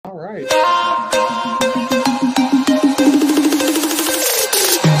right.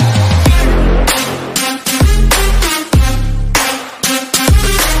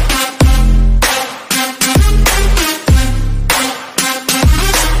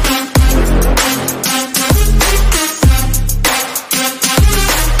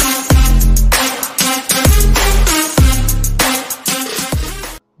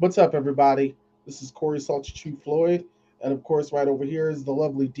 What's up, everybody? This is Corey Salter True Floyd, and of course, right over here is the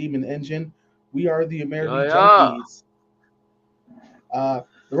lovely Demon Engine. We are the Amerime Yeah. Junkies.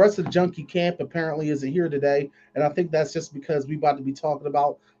 The rest of the junkie camp apparently isn't here today, and I think that's just because we about to be talking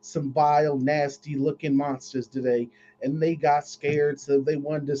about some vile, nasty-looking monsters today, and they got scared, so they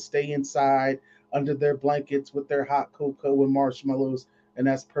wanted to stay inside under their blankets with their hot cocoa and marshmallows, and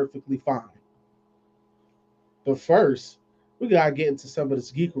that's perfectly fine. But first, we gotta get into some of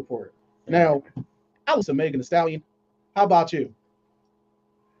this geek report. Now, I listen to Megan Thee Stallion. How about you?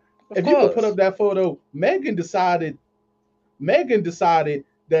 Of If you could put course. up that photo, Megan decided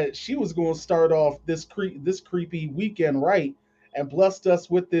that she was going to start off this creepy weekend right and blessed us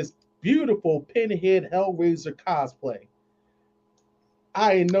with this beautiful Pinhead Hellraiser cosplay.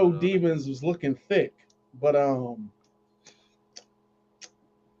 I know Demons was looking thick, but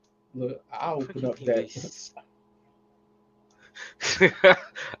look, I'll open up that.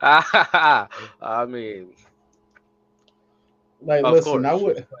 I mean, Like, of listen,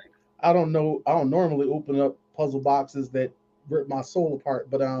 course. I don't know, I don't normally open up puzzle boxes that rip my soul apart,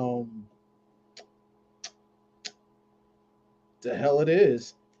 but the hell it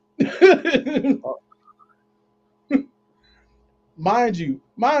is. mind you,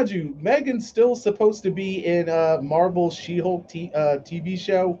 Megan's still supposed to be in Marvel's She-Hulk TV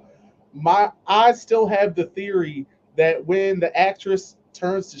show. I still have the theory that when the actress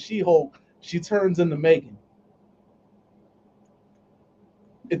turns to She-Hulk, she turns into Megan.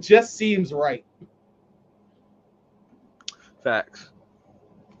 It just seems right. Facts.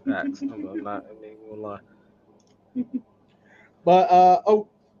 I'm not even gonna lie. But oh,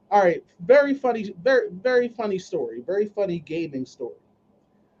 all right, very funny, very funny story, very funny gaming story.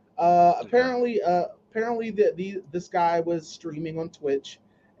 Okay. Apparently this guy was streaming on Twitch,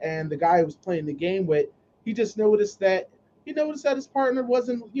 and the guy who was playing the game with, he just noticed that his partner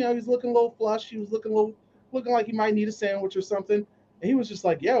wasn't, he's looking a little flush. He was looking like he might need a sandwich or something. And he was just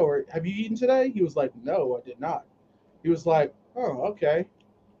like, "Yo, have you eaten today?" He was like, "No, I did not." He was like, "Oh, okay."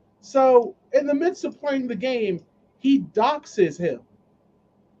 So in the midst of playing the game, he doxes him.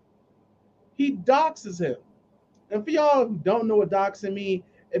 He doxes him. And for y'all who don't know what doxing means,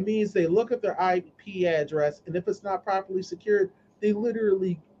 it means they look at their IP address, and if it's not properly secured, they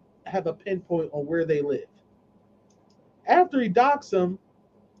literally have a pinpoint on where they live. After he doxes them,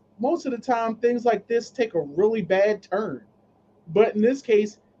 most of the time things like this take a really bad turn. But in this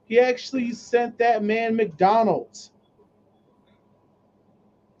case, he actually sent that man McDonald's.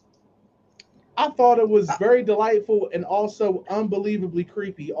 I thought it was very delightful and also unbelievably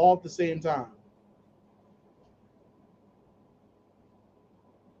creepy all at the same time.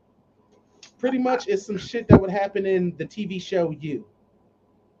 Pretty much it's some shit that would happen in the TV show You.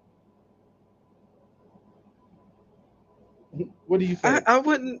 What do you think? I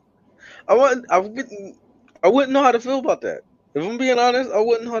wouldn't. I wouldn't. I wouldn't. I wouldn't know how to feel about that. If I'm being honest, I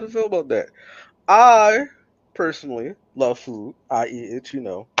wouldn't know how to feel about that. I personally love food. I eat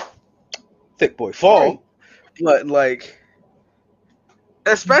it. Thick boy fall. Right. But like,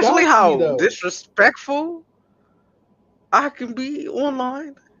 especially Dox me how though. disrespectful I can be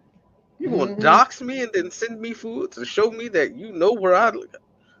online. You gonna Hmm. dox me and then send me food to show me that you know where I live.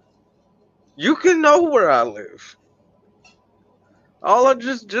 You can know where I live. All I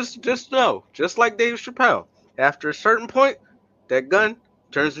just know, just like Dave Chappelle. After a certain point, that gun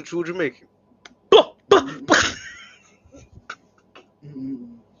turns into a Jamaican.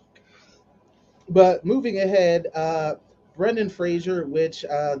 But moving ahead, Brendan Fraser, which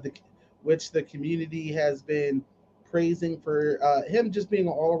the community has been praising for him just being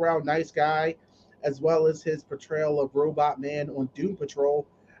an all around nice guy, as well as his portrayal of Robot Man on Doom Patrol,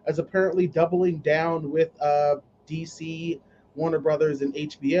 is apparently doubling down with DC, Warner Brothers, and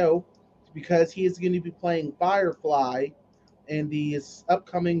HBO because he is going to be playing Firefly in the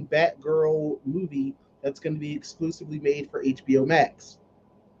upcoming Batgirl movie that's going to be exclusively made for HBO Max.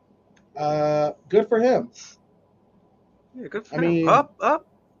 Good for him. Yeah, good for I him. mean, Up.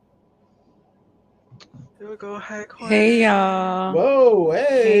 Here we go. Hey, Hey Queen. y'all. whoa,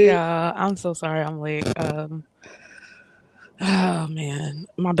 Hey hey. y'all. I'm so sorry I'm late. Oh man,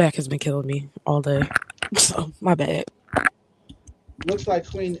 my back has been killing me all day. So my bad. Looks like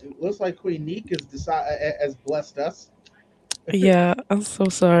Queen Neek has blessed us. Yeah, I'm so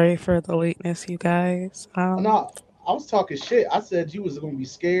sorry for the lateness, you guys. No, I was talking shit. I said you was gonna be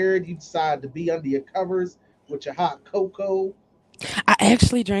scared. You decided to be under your covers with your hot cocoa. I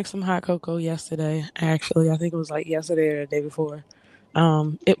actually drank some hot cocoa yesterday. Actually, I think it was like yesterday or the day before.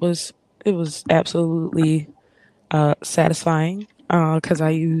 It was absolutely satisfying because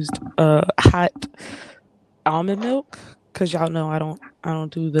I used hot almond milk because y'all know I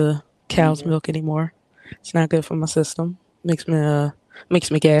don't do the cow's Hmm. milk anymore. It's not good for my system. Makes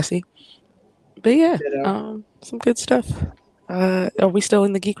me gassy. But yeah, You know. some good stuff. Are we still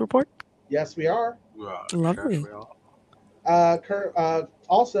in the geek report? Yes, we are. Right. Yes, Lovely. we are.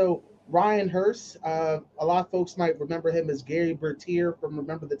 Also, Ryan Hurst. A lot of folks might remember him as Gary Bertier from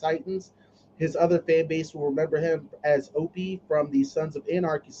Remember the Titans. His other fan base will remember him as Opie from the Sons of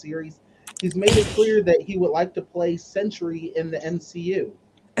Anarchy series. He's made it clear that he would like to play Sentry in the MCU.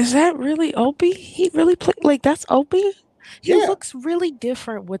 Is that really Opie? He really played like that's Opie? He Yeah. looks really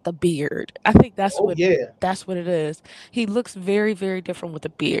different with a beard. I think that's Oh what yeah. that's what it is. He looks very, very different with a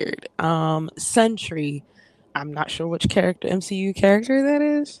beard. Sentry, I'm not sure which character MCU character that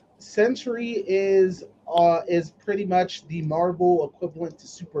is. Sentry is pretty much the Marvel equivalent to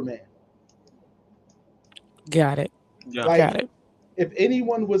Superman. Got it. Yeah. Like Got it. if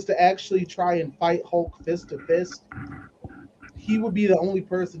anyone was to actually try and fight Hulk fist to fist, he would be the only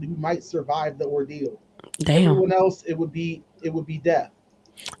person who might survive the ordeal. Damn. Everyone else, it would be death.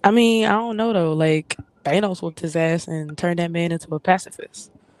 I mean, I don't know though. Like Thanos whooped his ass and turned that man into a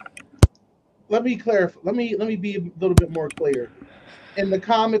pacifist. Let me clarify. Let me be a little bit more clear. In the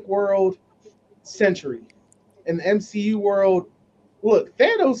comic world, Sentry. In the MCU world, look,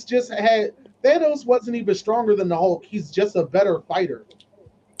 Thanos wasn't even stronger than the Hulk. He's just a better fighter.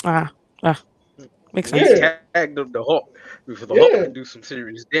 Ah, ah, makes He sense. Yeah, tagged the Hulk before the Hulk could yeah. do some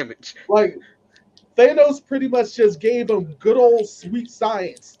serious damage. Like Thanos pretty much just gave him good old sweet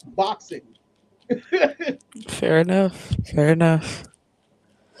science boxing. Fair enough. Fair enough.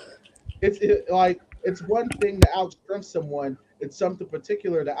 Like it's one thing to outstrength someone; it's something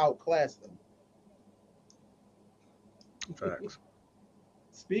particular to outclass them. Facts.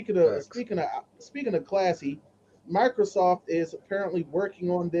 Speaking of Facts. speaking of speaking of classy, Microsoft is apparently working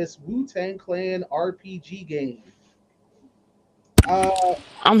on this Wu Tang Clan RPG game. Uh,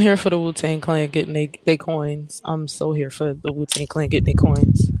 I'm here for the Wu Tang Clan getting they coins. I'm so here for the Wu Tang Clan getting their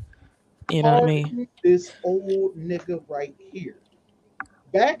coins. You know what I mean? pardon this old nigga right here.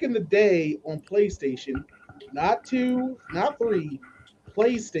 Back in the day on PlayStation, not two, not three,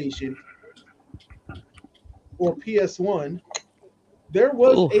 PlayStation or PS1, there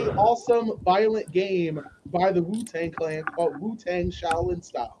was Ooh, a awesome violent game by the Wu Tang Clan called Wu Tang Shaolin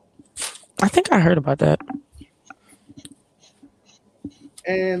Style. I think I heard about that.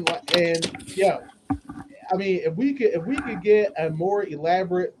 And yeah, I mean, if we could get a more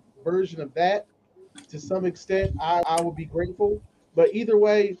elaborate version of that to some extent, I would be grateful. But either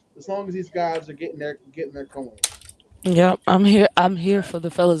way, as long as these guys are getting their coins. Yep, I'm here. I'm here for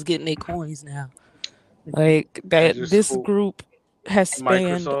the fellas getting their coins now. Like I that. just This hope group has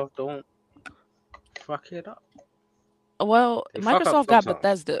spanned. Microsoft don't fuck it up. Well, They fuck up Microsoft got sometimes.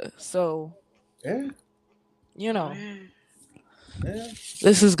 Bethesda, so Yeah, you know Yeah. yeah.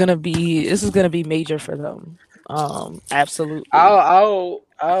 this is gonna be major for them. I'll Absolutely. I'll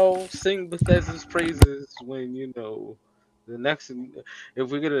I'll sing Bethesda's praises when the next if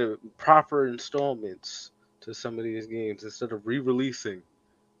we get a proper installments to some of these games instead of re-releasing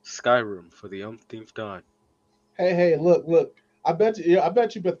Skyrim for the umpteenth time. Hey, hey, look. I bet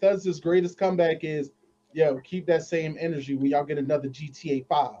you Bethesda's greatest comeback is, yo, keep that same energy when y'all get another GTA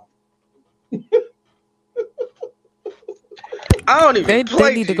 5. I don't even They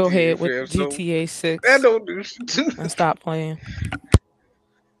play need to go GTA, ahead with fam, so GTA that 6 don't do shit. and stop playing.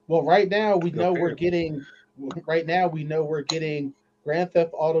 Well, right now we know we're Apparently. getting right now we know we're getting Grand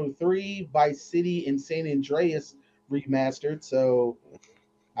Theft Auto 3, Vice City, and San Andreas remastered. So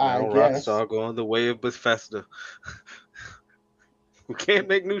I Now guess Rockstar going the way of Bethesda. We can't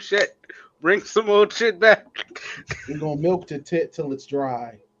make new shit. Bring some old shit back. we're gonna milk the tit till it's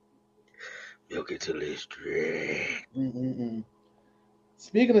dry. Milk it till it's dry. Mm-mm-mm.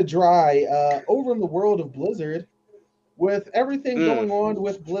 Speaking of dry, over in the world of Blizzard, with everything Mm, going on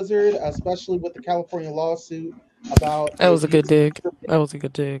with Blizzard, especially with the California lawsuit about That the was a good abuse. dig. That was a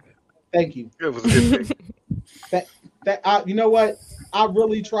good dig. Thank you. it was a good thing. You know what? I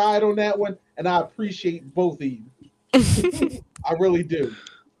really tried on that one, and I appreciate both of you. I really do.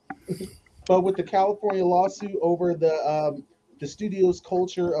 But with the California lawsuit over the studio's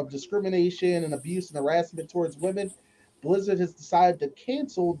culture of discrimination and abuse and harassment towards women, Blizzard has decided to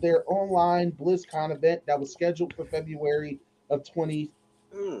cancel their online BlizzCon event that was scheduled for February of 20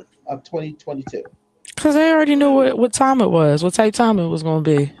 Mm. of 2022. Because they already knew Mm. what time it was, what type time it was going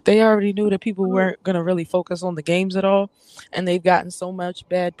to be. They already knew that people weren't going to really focus on the games at all. And they've gotten so much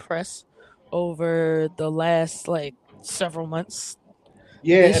bad press over the last, like, several months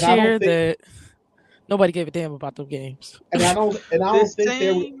Yeah, and this I don't year think that nobody gave a damn about them games. and I The don't think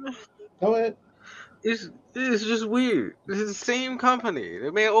they were. same. Go ahead. It's just weird. It's the same company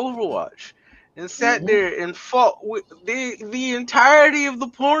that made Overwatch and sat Hmm. there and fought with the entirety of the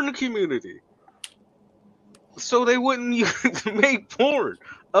porn community, so they wouldn't use, make porn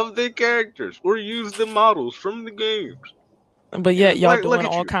of their characters or use the models from the games. But And yet, it's y'all like, look doing at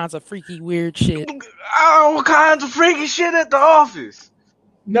all you, kinds of freaky, weird shit. all kinds of freaky shit at the office.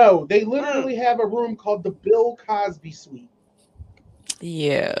 No, they Mm. literally have a room called the Bill Cosby Suite.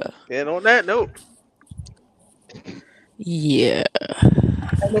 Yeah. And on that note, Yeah.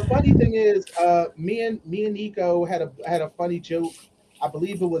 And the funny thing is, me and Nico had a funny joke. I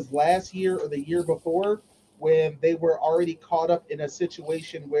believe it was last year or the year before when they were already caught up in a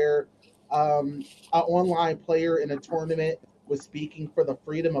situation where an online player in a tournament was speaking for the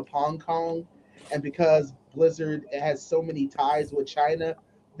freedom of Hong Kong, and because Blizzard has so many ties with China,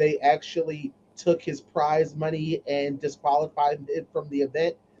 they actually took his prize money and disqualified it from the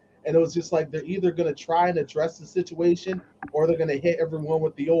event. And it was just like they're either going to try and address the situation or they're going to hit everyone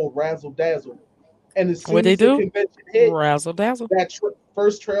with the old razzle dazzle. And as What soon they as the do? convention hit, Razzle dazzle. that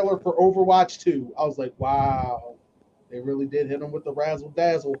first trailer for Overwatch 2, I was like, wow, they really did hit them with the razzle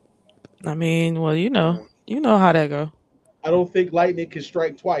dazzle. I mean, well, mm, you know how that go. I don't think lightning can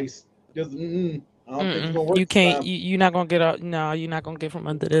strike twice. Just, I don't think it's Mm-mm. gonna work You this can't. time. You're not gonna get out. No, you're not gonna get from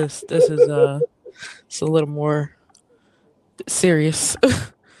under this. This is it's a little more serious.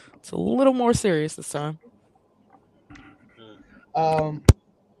 It's a little more serious this time. mm. Um,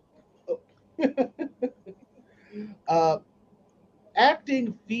 uh,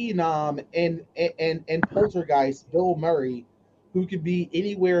 acting phenom and poltergeist Bill Murray, who could be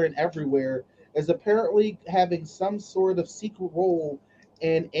anywhere and everywhere, is apparently having some sort of secret role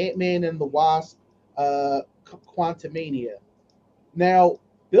in Ant-Man and the Wasp, Quantumania. Now,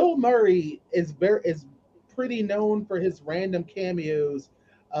 Bill Murray is pretty known for his random cameos,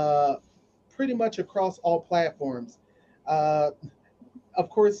 uh, pretty much across all platforms. Uh, of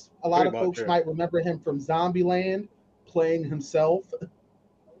course, a lot Pretty of much, folks yeah. might remember him from Zombieland, playing himself.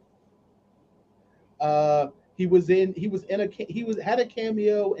 He was had a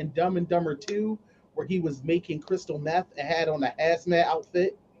cameo in Dumb and Dumber 2 where he was making crystal meth and had on a hazmat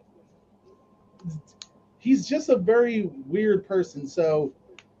outfit. He's just a very weird person, so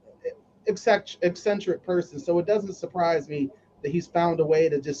eccentric person. So it doesn't surprise me that he's found a way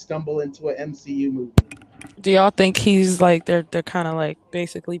to just stumble into an MCU movie. Do y'all think he's like they're kind of like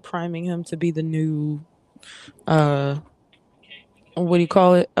basically priming him to be the new uh what do you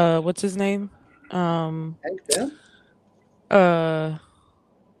call it? What's his name? Um Hank Pym? uh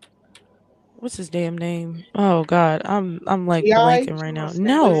what's his damn name? Oh God, I'm like Ti? blanking right now. What is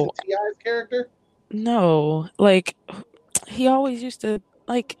No, it? Ti's character? no, like he always used to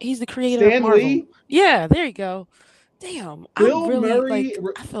like he's the creator of Stan Marvel. Lee? Yeah, there you go. Damn, I'm Bill really Murray? like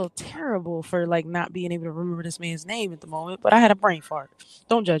I feel terrible for like not being able to remember this man's name at the moment, but I had a brain fart.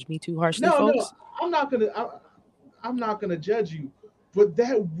 Don't judge me too harshly, No. folks. I'm not gonna. I'm not gonna judge you, but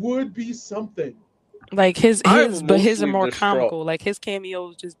that would be something. Like I'm but his are mostly more distraught. comical. Like his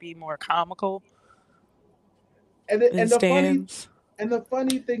cameos just be more comical And than stands. the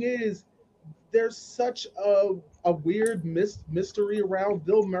funny thing is, there's such a weird mystery around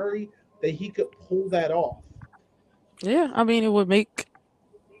Bill Murray that he could pull that off. Yeah, I mean it would make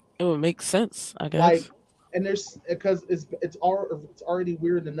sense, I Like, guess. and there's because it's already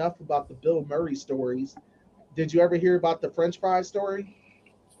weird enough about the Bill Murray stories. Did you ever hear about the French fry story?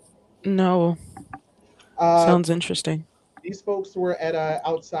 No, Uh, sounds interesting. these folks were at a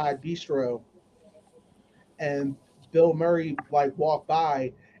outside bistro, and Bill Murray like walked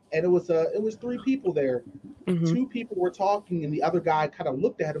by, and it was three people there. Hmm. Two people were talking, and the other guy kind of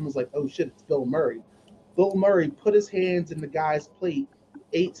looked at him and was like, "Oh shit, it's Bill Murray." Bill Murray put his hands in the guy's plate,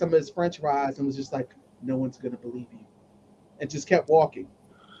 ate some of his French fries, and was just like, "No one's gonna believe you," and just kept walking.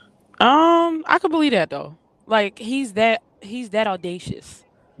 I could believe that though. Like he's that audacious.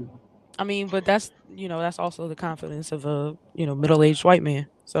 I mean, but that's that's also the confidence of a middle aged white man.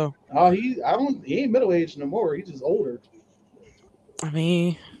 So Oh, he ain't middle aged no more. He's just older. I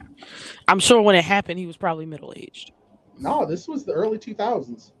mean, I'm sure when it happened, he was probably middle aged. No, this was the early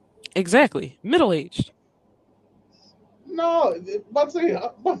 2000s. Exactly, middle aged. No, about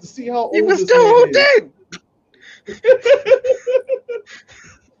to see how He old was this still man all is. dead.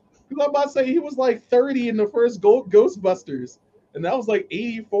 Because I'm about to say he was like 30 in the first Ghostbusters, and that was like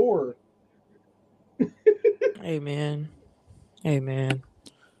 84. Hey man. Hey man.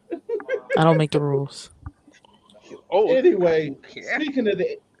 I don't make the rules. Oh, Anyway, yeah.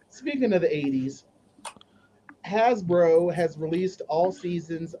 speaking of the 80s, Hasbro has released all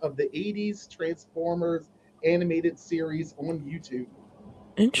seasons of the 80s Transformers animated series on YouTube.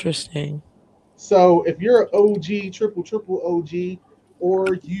 Interesting. So if you're an OG, triple OG,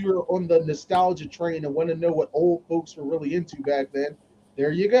 or you're on the nostalgia train and want to know what old folks were really into back then,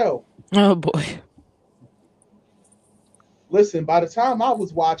 there you go. Oh boy. Listen, by the time I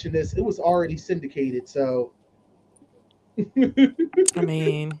was watching this, it was already syndicated. So, I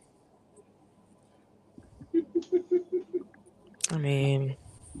mean I mean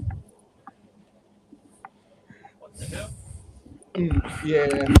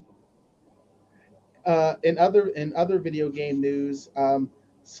yeah. In other video game news,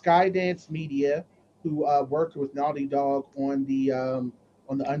 Skydance Media, who worked with Naughty Dog on the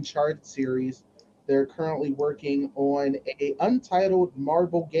Uncharted series, they're currently working on a untitled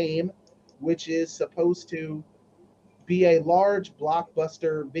Marvel game, which is supposed to be a large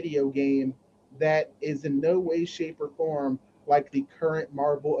blockbuster video game that is in no way, shape, or form like the current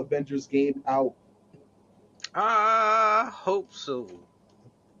Marvel Avengers game out. I hope so.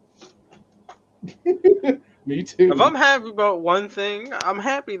 Me If too. I'm happy about one thing, I'm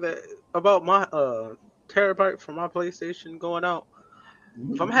happy that about my terabyte for my PlayStation going out.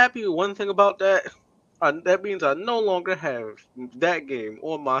 If I'm Ooh. happy with one thing about that, that means I no longer have that game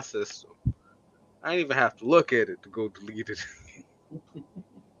on my system. I didn't even have to look at it to go delete it.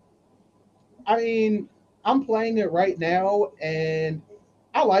 I mean, I'm playing it right now and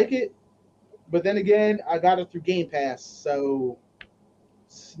I like it, but then again, I got it through Game Pass, so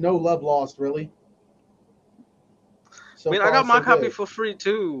it's no love lost really. I So mean, I far, got my so copy good. for free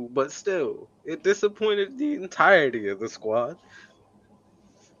too, but still, it disappointed the entirety of the squad.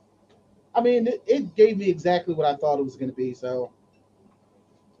 I mean, it gave me exactly what I thought it was going to be, so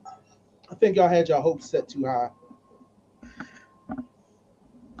I think y'all had your hopes set too high.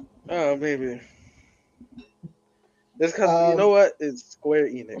 Oh, maybe. It's because, you know Um, what? It's Square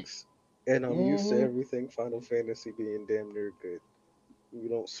Enix. And I'm used to mhm. everything Final Fantasy being damn near good. We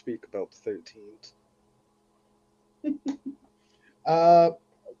don't speak about the 13s. uh,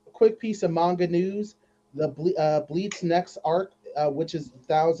 quick piece of manga news: the Bleach next arc, which is the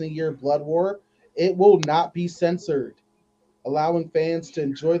Thousand Year Blood War, it will not be censored, allowing fans to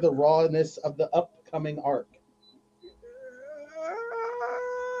enjoy the rawness of the upcoming arc.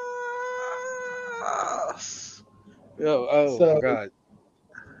 Yo, oh my So, god.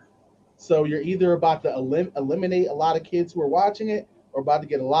 so you're either about to eliminate a lot of kids who are watching it, or about to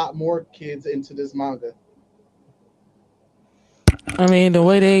get a lot more kids into this manga. I mean the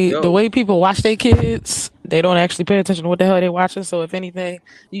Yo, way people watch their kids, they don't actually pay attention to what the hell they're watching. So if anything,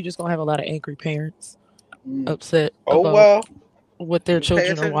 you just gonna have a lot of angry parents Mm. upset oh about well. what their Pay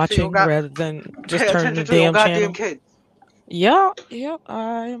children are attention to your watching god. rather than just Pay turning the attention to your damn goddamn channel. kids. Yeah, yeah,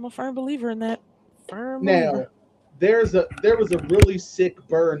 I am a firm believer in that. Firm believer. Now, there was a really sick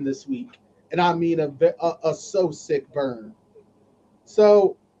burn this week, and I mean a so sick burn.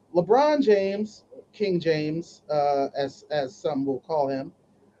 So LeBron James, King James, as some will call him,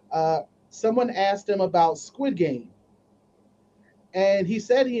 someone asked him about Squid Game, and he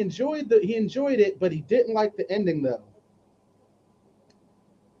said he enjoyed it, but he didn't like the ending though.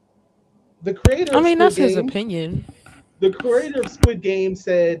 The creator I of mean, Squid that's his Game, opinion. the creator of Squid Game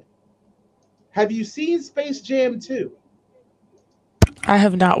said, "Have you seen Space Jam 2?" I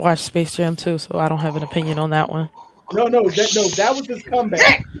have not watched Space Jam 2, so I don't have an opinion on that one. No, that was his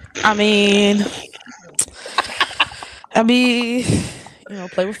comeback. I mean, I mean,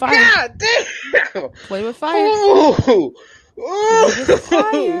 play with fire. God damn! Play with fire. Ooh! Play with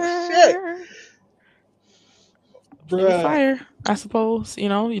Ooh! Shit! fire. Play with Bruh, fire. I suppose. You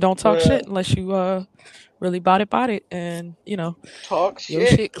don't talk bruh, shit unless you really bought it, and Talk your shit.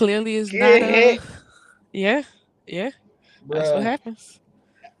 shit clearly is not Get hit. yeah, yeah. That's what bruh. happens.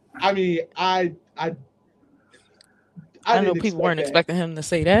 I mean, I I know didn't people expect weren't that. expecting him to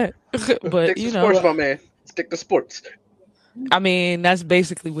say that, but Stick to sports, But my man. Stick to sports. I mean, that's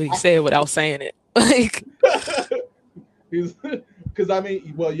basically what he I, said without saying it. Like, because I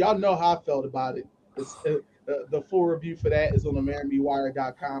mean, well, y'all know how I felt about it. The full review for that is on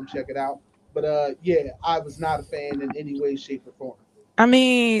AmerimeWire.com. Check it out. But yeah, I was not a fan in any way, shape, or form. I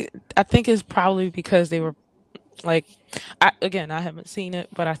mean, I think it's probably because they were Like, I haven't seen it,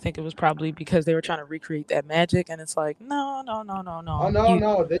 but I think it was probably because they were trying to recreate that magic, and it's like, no, no, no, no, Oh no. no,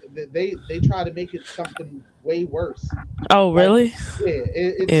 no, they try to make it something way worse. Oh, Like, really? yeah,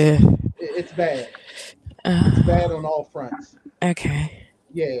 Yeah. it's bad. It's Uh, bad on all fronts. okay.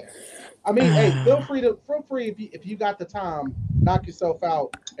 Yeah, I mean, hey, Uh, feel free if you got the time, knock yourself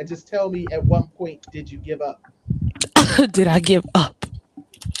out and just tell me at one point did you give up. did I give up?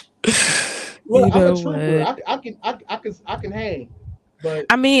 Look, You I'm a know trooper. what? I can hang, but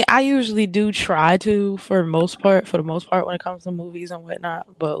I mean, I usually do try to, for the most part, when it comes to movies and whatnot.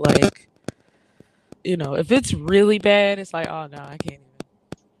 But like, if it's really bad, it's like, oh no, I can't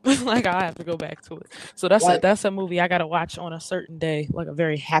even. Like, I have to go back to it. So like that's a movie I gotta watch on a certain day, like a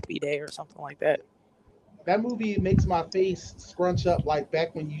very happy day or something like that. that movie makes my face scrunch up like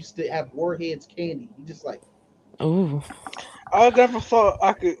back when you used to have Warheads candy. You just like, Ooh. I never thought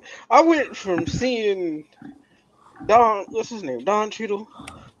I could. I went from seeing Don, what's his name, Don Cheadle.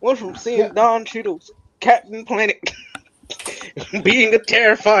 Went from yeah, seeing Don Cheadle's Captain Planet being a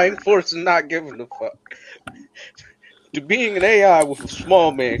terrifying force and not giving a fuck to being an AI with a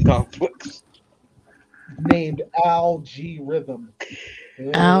small man complex. named Al G Rhythm.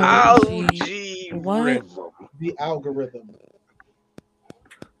 Algae. What? Algorithm. The algorithm.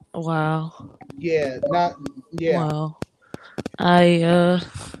 Wow. Yeah, not yeah. Wow. I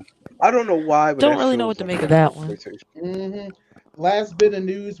I don't know why, but don't that really know feels what to like make of an that one. exploitation. hmm Last bit of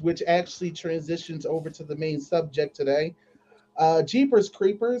news, which actually transitions over to the main subject today. Jeepers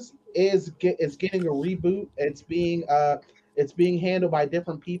Creepers is getting a reboot. It's being handled by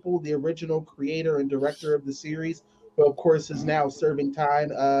different people. The original creator and director of the series, who of course is now serving time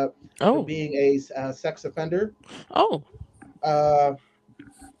for Oh. being a sex offender. Oh. Uh,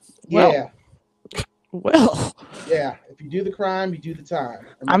 Well. yeah, Well. yeah. If you do the crime, you do the time.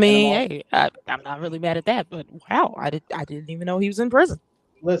 I And I'm mean, all hey, I'm not really mad at that, but wow, I didn't even know he was in prison.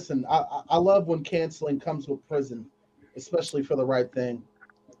 listen. I love when canceling comes with prison, especially for the right thing.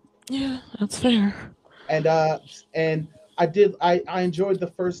 Yeah, that's fair. and uh and I enjoyed the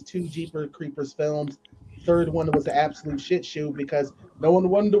first two Jeeper Creepers films. Third one was an absolute shit show because no one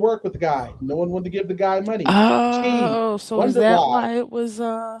wanted to work with the guy. No one wanted to give the guy money. Gee, Oh, so is wonder that why. why it was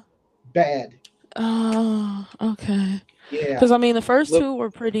Bad. oh, okay. Yeah. Because I mean, the first Look, two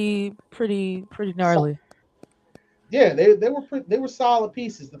were pretty So, gnarly. yeah, they were solid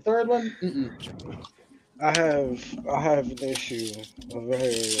pieces. The third one, mm-mm. I have an issue. A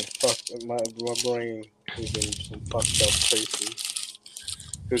very fuck. My brain is in some fucked up places.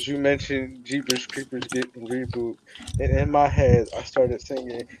 Because you mentioned Jeepers Creepers getting reboot, and in my head I started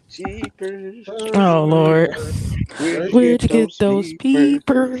singing Jeepers First Oh Lord, Creepers, creeper. where'd Where'd you you get get where'd you those get those those peepers?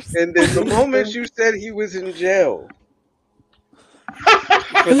 peepers? And then the moment peepers? you said he was in jail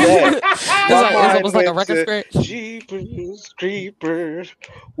for that, It's my like it's mind almost like a went record to scratch. Jeepers Creepers,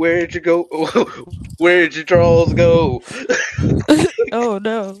 where'd you go? Where'd your draws go? Oh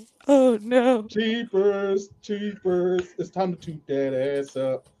no! Oh no! Cheapers, cheapers. It's time to toot that ass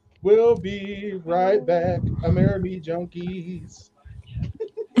up. We'll be right back. Amerime Junkies.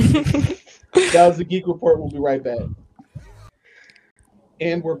 That was the Geek Report. We'll be right back.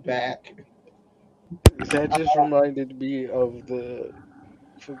 And we're back. That just reminded me of the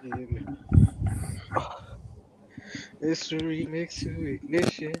fucking. It's a remix to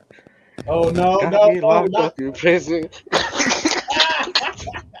Ignition. Oh no, Got no, me no, locked not. up in prison.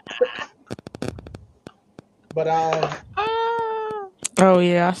 But Oh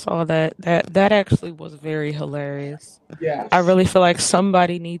yeah, I saw that. That actually was very hilarious. I yes. really feel like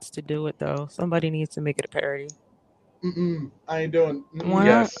somebody needs to do it though. Somebody needs to make it a parody. I ain't doing. Why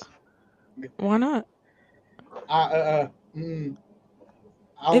not? Yes. Why not? I mm,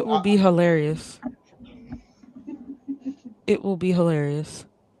 It will I, be hilarious. It will be hilarious.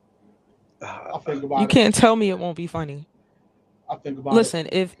 Uh, I'll think You about it. can't tell me it won't be funny. I'll think about it. Listen,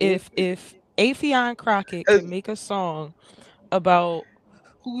 if Afion Crockett can as- make a song about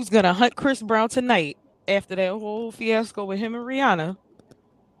who's gonna hunt Chris Brown tonight after that whole fiasco with him and Rihanna,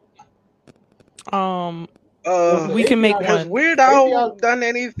 um, uh, Listen, we can make has one. Weird API, Al done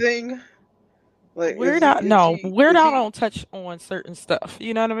anything? Like, Weird Al, is no, he, Weird is Al he, don't touch on certain stuff.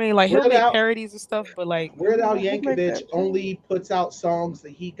 You know what I mean? Like he'll Weird make Al, parodies and stuff, but like, Weird Al who make Yankovic that too? only puts out songs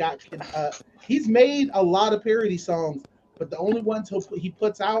that he got. He's made a lot of parody songs, but the only ones he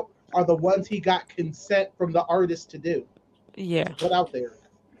puts out are the ones he got consent from the artist to do to yeah. put out there.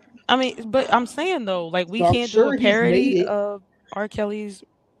 I mean, but I'm saying though, like we So I'm can't do a sure he's made parody it. of R. Kelly's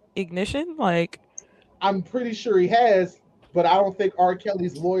Ignition. Like, I'm pretty sure he has, but I don't think R.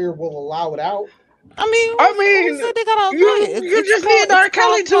 Kelly's lawyer will allow it out. I mean, I who mean, said they gotta agree? you just need It's R. called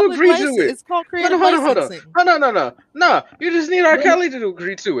Kelly to public agree to license. it. It's called Hold on, creative hold on, hold on. licensing. Oh, no, no, no. No, you just need R. No, Kelly to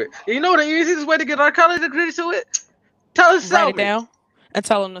agree to it. You know the easiest way to get R. Kelly to agree to it? Tell his Write it cellmate. down and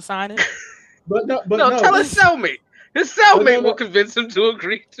tell them to sign it. but No, tell no, his cellmate. His but no, cellmate will no. convince him to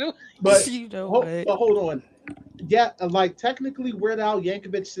agree to it. But You know what? but hold on. Yeah, like technically, Weird Al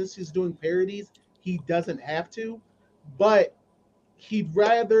Yankovic, since he's doing parodies, he doesn't have to, but he'd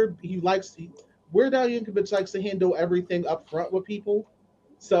rather Weird Al Yankovic likes to handle everything up front with people,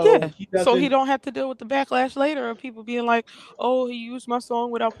 so Yeah. he So he doesn't. don't have to deal with the backlash later of people being like, "Oh, he used my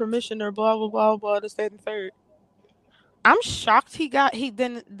song without permission," or blah blah blah blah. This, that, and the third. I'm shocked he got he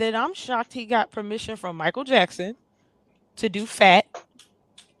then I'm shocked he got permission from Michael Jackson to do Fat.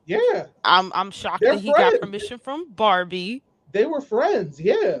 Yeah, I'm shocked they're that he got friends. permission from Barbie They were friends.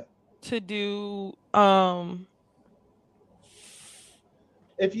 Yeah. to do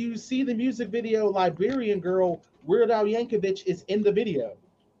If you see the music video Liberian Girl, Weird Al Yankovic is in the video.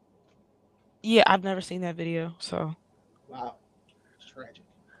 yeah, I've never seen that video. So Wow, it's tragic.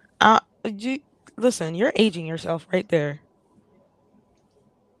 uh you, listen, you're aging yourself right there.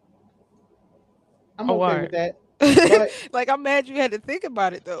 I'm Oh, okay all with right. that. But Like I'm mad you had to think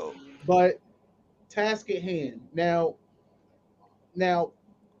about it though. but task at hand. Now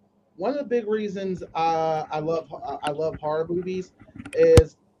one of the big reasons I love horror movies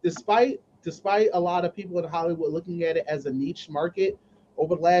is despite a lot of people in Hollywood looking at it as a niche market,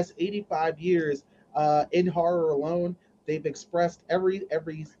 over the last 85 years, in horror alone, they've expressed every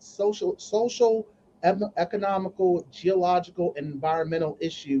social, economical, geological, and environmental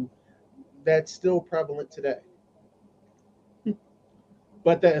issue that's still prevalent today.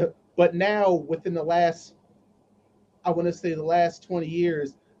 But now within the last, I want to say, the last 20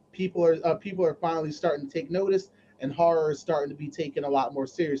 years, people are finally starting to take notice, and horror is starting to be taken a lot more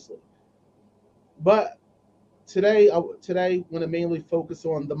seriously. But today, I want to mainly focus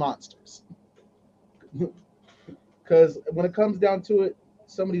on the monsters, because when it comes down to it,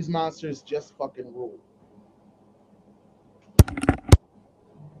 some of these monsters just fucking rule.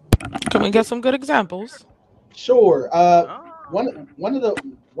 Can we get some good examples? Sure. Oh. One of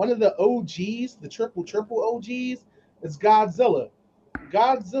the OGs, the triple OGs, is Godzilla.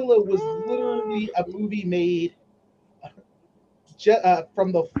 Godzilla was Mm, literally a movie made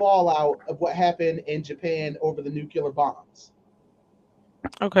from the fallout of what happened in Japan over the nuclear bombs.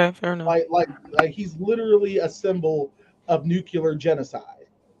 okay, fair enough. Like he's literally a symbol of nuclear genocide.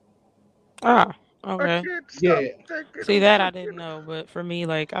 Ah, I okay. can't stop Yeah, thinking See of that I didn't fucking. know, but for me,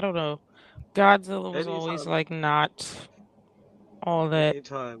 like I don't know, Godzilla was always Anytime, like not all that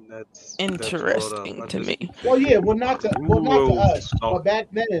anytime that's brought up, interesting I to just me. well, yeah, not to cruel us, son. but back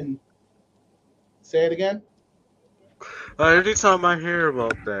then. Say it again. Anytime I hear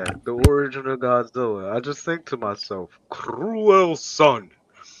about that, the origin of Godzilla, I just think to myself, cruel son.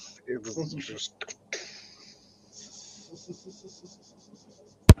 It's just.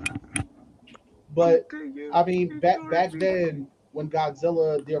 But You I mean, ignored back me. then when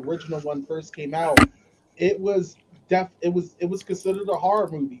Godzilla, the original one, first came out, it was it was considered a horror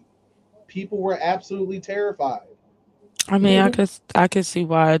movie. People were absolutely terrified. I mean, I could see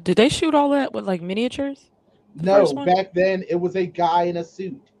why. Did they shoot all that with like miniatures? The first No, one? back then it was a guy in a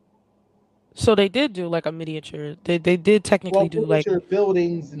suit. So they did do like a miniature. They did technically Well, do like miniature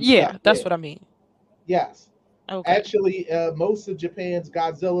buildings and stuff. yeah, that's Yeah, what I mean. yes. Okay. Actually, most of Japan's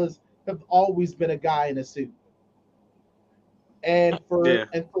Godzillas have always been a guy in a suit, Uh, Yeah.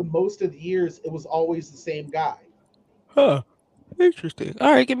 and for most of the years, it was always the same guy. Huh. Interesting.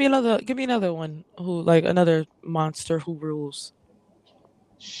 All right, give me another one who like another monster who rules.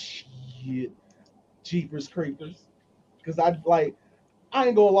 Shit, Jeepers Creepers. Because I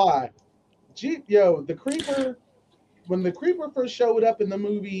ain't gonna lie, the Creeper. When the Creeper first showed up in the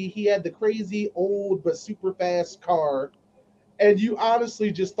movie, he had the crazy old but super fast car, and you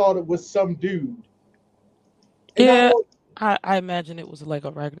honestly just thought it was some dude. And not Yeah, only I imagine it was like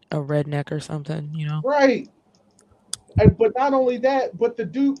a redneck or something, you know. right, and but not only that, but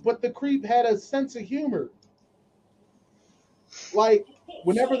the creep had a sense of humor. Like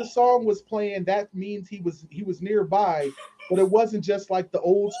whenever the song was playing, that means he was nearby. But it wasn't just like the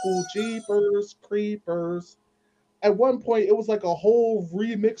old school Jeepers Creepers. At one point, it was like a whole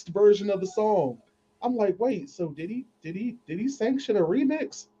remixed version of the song. I'm like, wait, so did he sanction a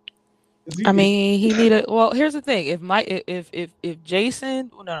remix? Is he I mean, he needed. Well, here's the thing: if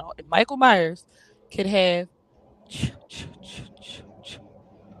Jason, no, no, if Michael Myers could have,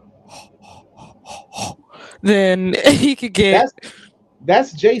 then he could get.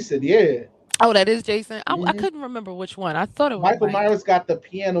 that's Jason, yeah. Oh, that is Jason. I Hmm. couldn't remember which one. I thought it was Michael Mike. Myers got the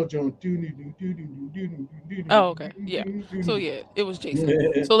piano joint. Oh, okay. Yeah. So yeah, it was Jason.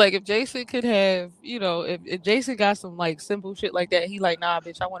 So like if Jason could have, if Jason got some like simple shit like that, he like, nah,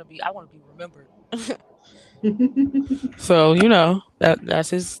 bitch, I wanna be remembered. So,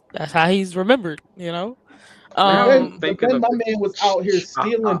 that's how he's remembered. But Now I'm then, Um, but thinking then of my the man was out here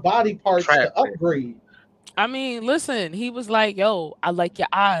stealing body parts to traffic. upgrade. I mean, listen, he was like, yo, I like your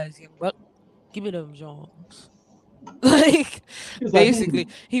eyes, young buck. Give me them Jones. Like He was like, basically,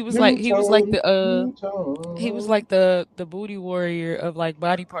 he was like new he was like tone, the new he was tone. like the booty warrior of like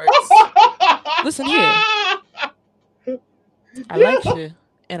body parts. Listen here, I like Yeah. you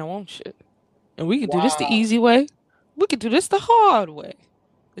and I want you. And we can do this the Wow. easy way. We can do this the hard way.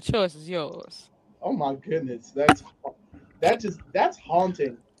 The choice is yours. Oh my goodness. That's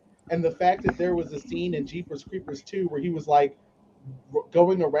haunting. And the fact that there was a scene in Jeepers Creepers 2 where he was like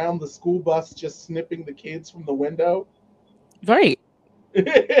going around the school bus just snipping the kids from the window. Right.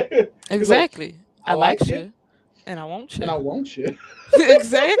 He's like, Exactly. I I like like you you and I want and you. I want you.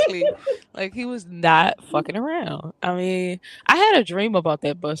 Exactly. Like he was not fucking around. I mean, I had a dream about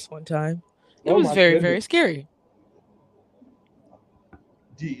that bus one time. It Oh was my very, very goodness. scary.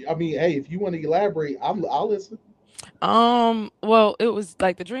 I mean, hey, if you want to elaborate, I'll listen. Well, it was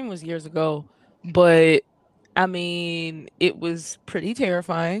like the dream was years ago, but I mean, it was pretty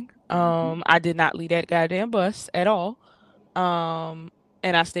terrifying. I did not leave that goddamn bus at all. Um,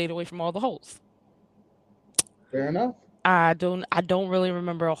 and I stayed away from all the holes. Fair enough. I don't really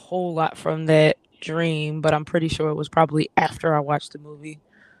remember a whole lot from that dream, but I'm pretty sure it was probably after I watched the movie.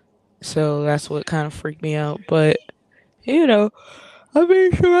 So that's what kind of freaked me out. But you know, I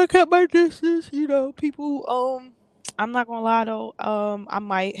made sure I kept my distance. People. I'm not gonna lie though. I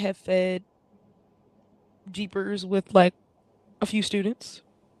might have fed Jeepers with like a few students.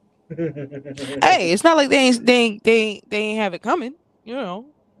 Hey, it's not like they ain't have it coming. You know,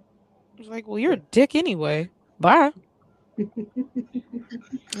 it's like, well, you're a dick anyway. Bye.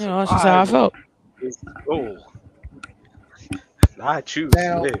 That's just how I Survival felt. is oh, I choose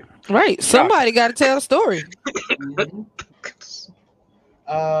to Now, live. Right. God. Somebody got to tell the story. mhm.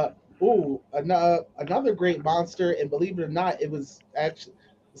 uh, another great monster, and believe it or not, it was actually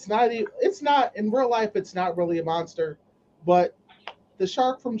it's not in real life. It's not really a monster, but the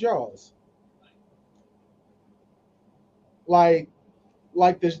shark from Jaws, like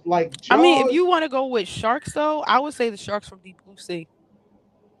like I mean, if Jaws. you want to go with sharks, though, I would say the sharks from Deep Blue Sea.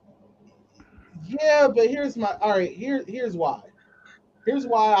 Yeah, but here's my all right. Here's why. Here's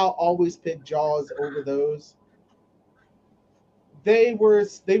why I'll always pick Jaws over those. They were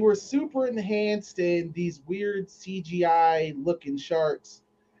super enhanced in these weird CGI looking sharks,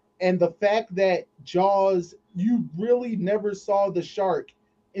 and the fact that Jaws, you really never saw the shark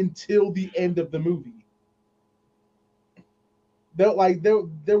until the end of the movie.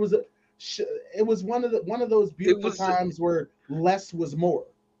 There was a it was one of those It beautiful was times where less was more.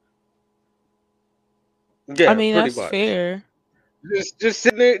 I yeah, mean, pretty that's much. fair. Just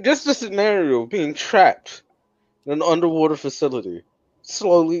sitting there, just the scenario of being trapped in an underwater facility,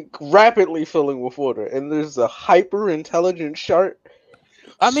 slowly, rapidly filling with water, and there's a hyper intelligent shark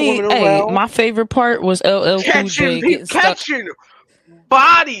I mean, swimming hey, around, my favorite part was LL Cool J getting stuck. catching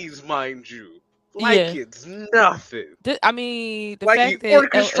bodies, mind you, like Yeah, it's nothing. I mean, the Like he fact that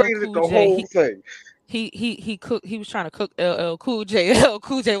LL orchestrated Cool the J whole thing. he cooked. He was trying to cook LL Cool J. LL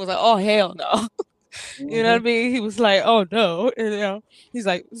Cool J was like, "Oh hell no." You know what I Hmm. mean? He was like, "Oh no," he's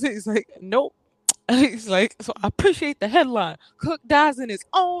like, "Nope." He's like, "So I appreciate the headline. Cook dies in his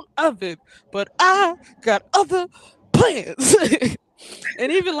own oven, but I got other plans."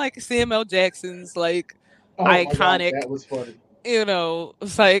 And even like Samuel Jackson's like Oh my god, iconic, that was funny.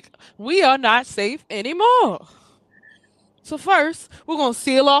 it's like we are not safe anymore. So first, we're gonna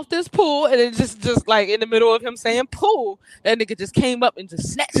seal off this pool, and then just like in the middle of him saying pool, that nigga just came up and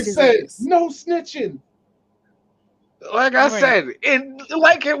just He snatched his said, ass. "No snitching." Like I Right. said,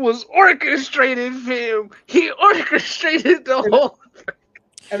 like it was orchestrated for him. He orchestrated the And whole.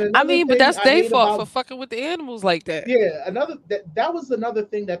 and I another mean, but thing that's I their hate fault for about fucking with the animals like that. yeah, that was another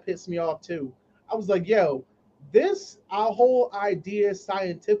thing that pissed me off too. I was like, yo, this our whole idea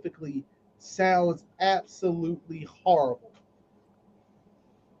scientifically sounds absolutely horrible.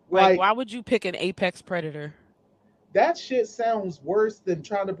 Like, Like why would you pick an apex predator? that shit sounds worse than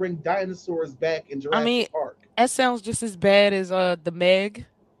trying to bring dinosaurs back in I mean, Jurassic Park. that sounds just as bad as the Meg.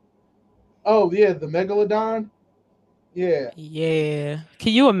 Oh yeah, the megalodon. Yeah, Yeah.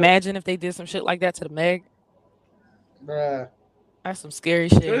 Can you imagine if they did some shit like that to the Meg? bruh. That's some scary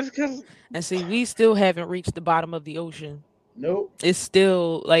shit. Because And see, we still haven't reached the bottom of the ocean. Nope. It's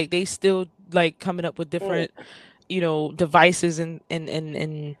still like they still like coming up with Mm. different, devices and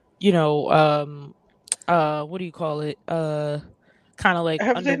what do you call it? Kind of like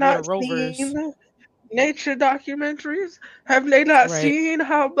Have they underwater not rovers, seen nature documentaries? Have they not right? seen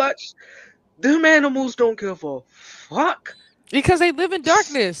how much them animals don't give a fuck? Because they live in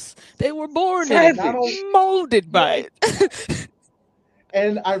darkness. They were born in it, Not only Savage. molded yeah, by it.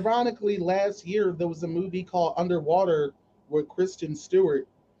 and ironically, last year there was a movie called Underwater with Kristen Stewart.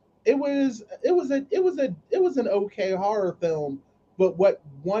 It was an okay horror film, but what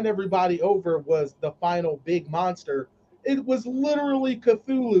won everybody over was the final big monster. It was literally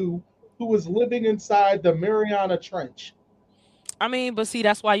Cthulhu who was living inside the Mariana Trench. I mean, but see,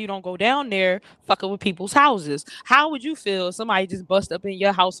 that's why you don't go down there fucking with people's houses. How would you feel if somebody just bust up in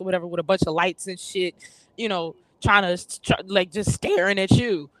your house or whatever with a bunch of lights and shit, trying to like just staring at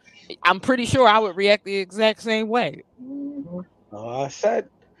you? I'm pretty sure I would react the exact same way. Mhm. I said,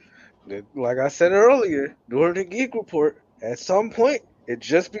 like I said earlier during the Geek Report, at some point it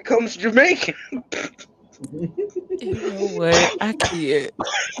just becomes Jamaican. You know what? I can't.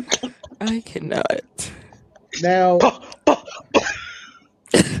 I cannot. Now,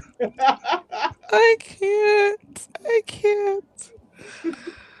 I can't. I can't.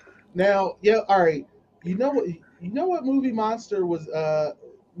 now, yeah, all right. You know what? You know what movie monster was?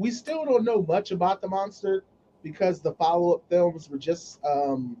 We still don't know much about the monster because the follow-up films were just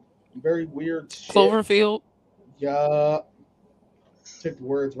very weird shit. Cloverfield. Yeah, took the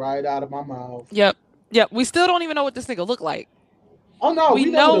words right out of my mouth. Yep. Yep. We still don't even know what this nigga look like. Oh no, We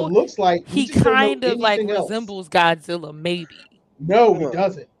we know what it know looks like. We he just don't know kind of like anything else. resembles Godzilla, maybe. No, he Look,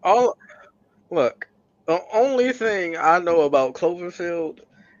 doesn't. all look. The only thing I know about Cloverfield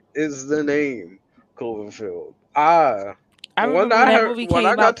is the name Cloverfield. I remember when that movie When I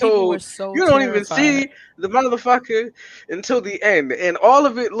came out, got people were told so you don't even terrified. see the motherfucker until the end, and all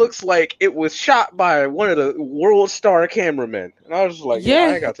of it looks like it was shot by one of the world star cameramen, and I was just like, yeah, I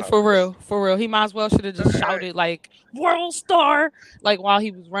Yeah, ain't got time for for this. real, for real. He might as well should have just shouted like "World Star" like while he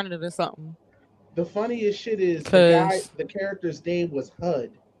was running it or something. The funniest shit is Cause the character's name was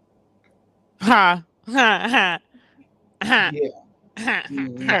HUD. ha ha ha ha Yeah. ha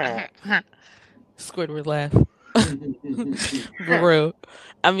Mhm. ha ha ha. Squidward laugh. For real.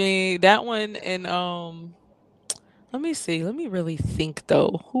 I mean that one and let me see. Let me really think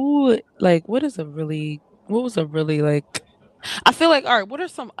though. Who like what was a really like I feel like all right, what are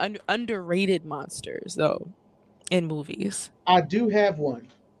some underrated monsters though in movies? I do have one.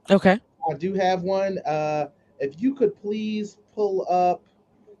 Okay. I do have one. If you could please pull up,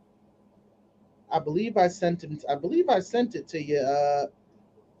 I believe I sent it to you.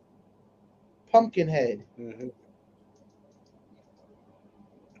 Pumpkinhead. Hmm.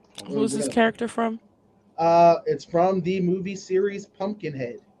 Who's We're this gonna. character from? It's from the movie series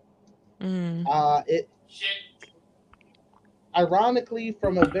Pumpkinhead. Mm. It ironically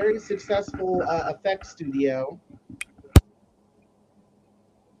from a very successful effects studio.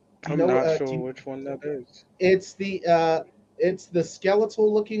 You I'm know, not sure which one that is. it's the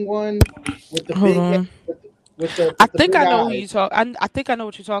skeletal looking one with the Hold big head on. I with the think big I know who you eyes. talk. I think I know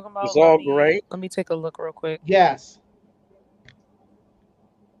what you're talking It's about. Let all me gray. let me take a look real quick. Yes,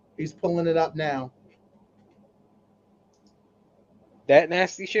 he's pulling it up now. That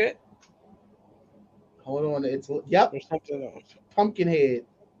nasty shit Hold on, yep, or something else. Pumpkinhead.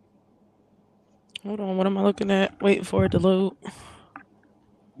 Hold on. What am I looking at? Waiting for it to load.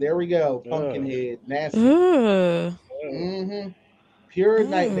 There we go, Ugh. Pumpkinhead. Nasty. Ugh. Ugh. Mm-hmm. Pure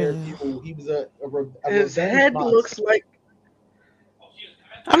nightmare Ugh. fuel. He was a His revenge head looks monster. like.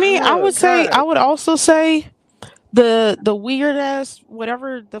 I mean, Oh I God. would also say the weird ass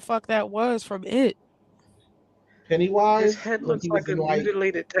whatever the fuck that was from it. His Pennywise head when looks he like was a in like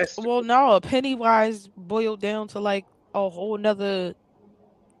mutilated Well, testicle. no, Pennywise boiled down to like a whole nother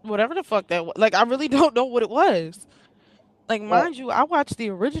whatever the fuck that was. Like I really don't know what it was. Like well, mind you, I watched the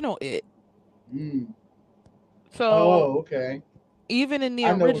original It. mm, So oh okay. even in the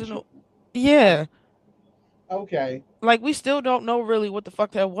I know what you. original, yeah, Okay. like we still don't know really what the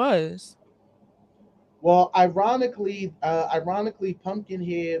fuck that was. Well, ironically,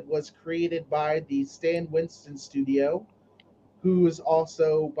 Pumpkinhead was created by the Stan Winston studio, who is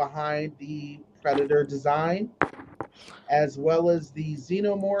also behind the Predator design, as well as the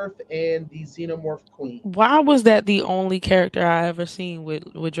Xenomorph and the Xenomorph Queen. Why was that the only character I ever seen with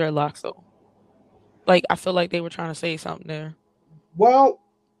dreadlocks though? Like I feel like they were trying to say something there. Well,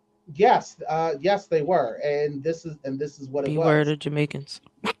 yes, yes, they were, and this is what it Beware was. the Jamaicans.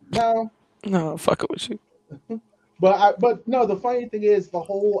 No, No, fuck it with you. but no. The funny thing is the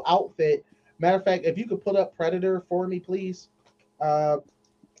whole outfit. Matter of fact, if you could put up Predator for me, please. Uh,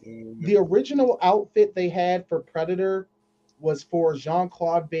 The original outfit they had for Predator was for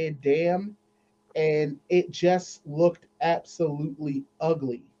Jean-Claude Van Damme, and it just looked absolutely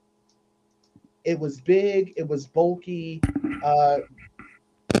ugly. It was big, it was bulky. Uh,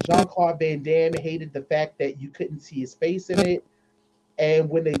 Jean-Claude Van Damme hated the fact that you couldn't see his face in it. And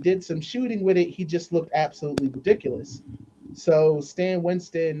when they did some shooting with it, he just looked absolutely ridiculous. So Stan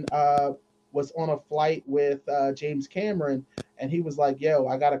Winston was on a flight with James Cameron, and he was like, "Yo,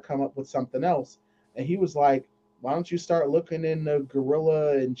 I got to come up with something else." And he was like, "Why don't you start looking into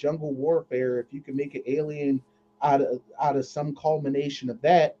guerrilla and jungle warfare? If you can make an alien out of some culmination of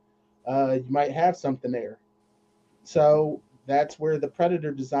that, you might have something there." So that's where the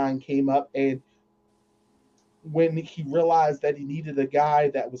Predator design came up, and when he realized that he needed a guy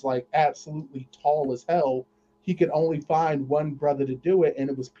that was like absolutely tall as hell, he could only find one brother to do it, and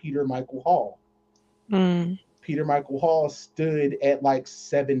it was Peter Michael Hall. Mm. Peter Michael Hall stood at like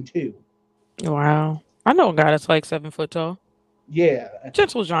 7'2". Wow. I know a guy that's like 7 foot tall. Yeah,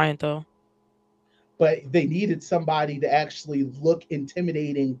 Gentle giant though. but they needed somebody to actually look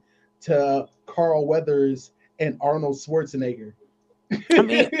intimidating to Carl Weathers and Arnold Schwarzenegger. I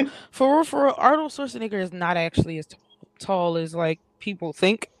mean, for real, Arnold Schwarzenegger is not actually as tall as like people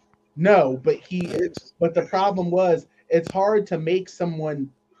think. No, but he. It's But the problem was, it's hard to make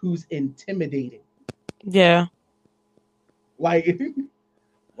someone who's intimidating. Yeah. Like,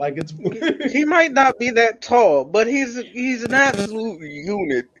 like it's. he might not be that tall, but he's an absolute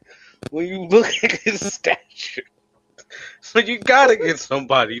unit when you look at his stature. So you gotta get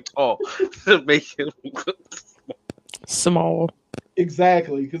somebody tall to make him look. Small.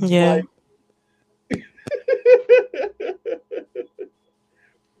 Exactly, because Yeah. like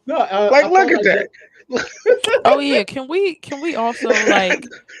no, Like, I look felt at like that. that. Oh yeah. Can we also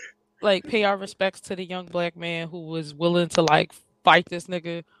like pay our respects to the young black man who was willing to like fight this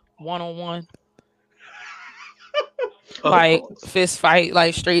nigga 1-on-1, Of like course. fist fight,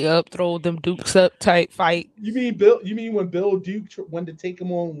 like straight up, throw them dukes up type fight. You mean Bill? You mean when Bill Duke wanted to take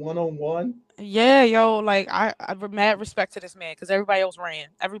him on one? Yeah, yo, like mad respect to this man because everybody else ran,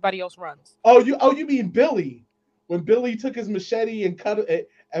 everybody else runs. Oh, you mean Billy? When Billy took his machete and cut it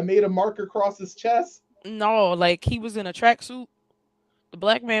and made a mark across his chest? No, like he was in a tracksuit. The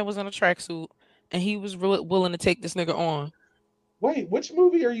black man was in a tracksuit, and he was willing to take this nigga on. Wait, which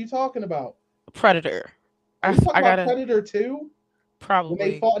movie are you talking about? Predator. Are you talking I about gotta Predator 2? When they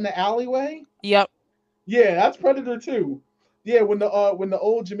probably. fought in the alleyway? Yep. Yeah, that's Predator 2. Yeah, when the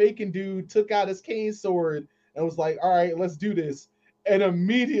old Jamaican dude took out his cane sword and was like, "All right, let's do this," and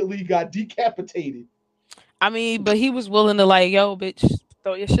immediately got decapitated. I mean, but he was willing to like, yo, bitch,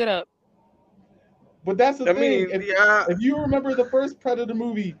 throw your shit up. But that's the I thing. mean, yeah, If you remember the first Predator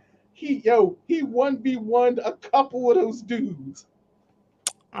movie, he 1v1'd a couple of those dudes.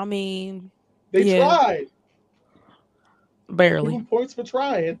 I mean, They yeah, tried. Give barely, them points for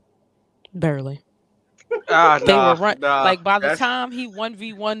trying. barely. They were nah, run nah. like by the That's time he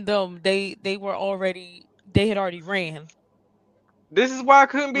 1v1 them, they had already ran. this is why I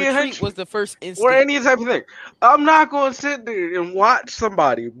couldn't be a Retreat henchman was the first or instinct. any type of thing. I'm not going to sit there and watch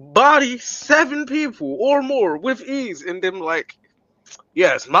somebody body 7 people or more with ease, and then like,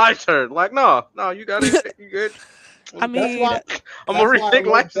 yes, my turn. Like, no, no, you got it. You good? I That's mean, why. I'm gonna That's why I rethink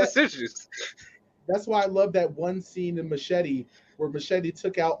love life's that. decisions. That's why I love that one scene in Machete where Machete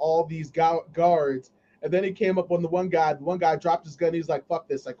took out all these guards, and then he came up on the one guy. The one guy dropped his gun. He was like, "Fuck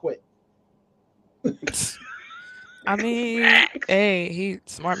this! I quit." I mean, hey, he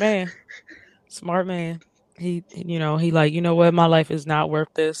smart man. Smart man. He like, you know what, my life is not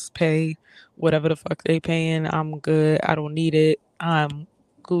worth this. Pay whatever the fuck they paying. I'm good. I don't need it. I'm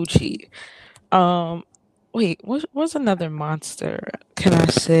Gucci. Um, wait, what's another monster? Can I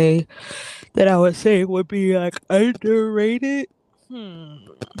say that I would say would be like underrated? Hmm.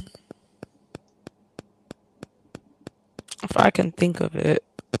 If I can think of it.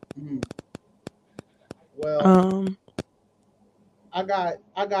 Mm. Well, Um. I got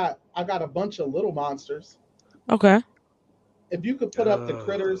a bunch of little monsters. Okay. If you could put up the Uh,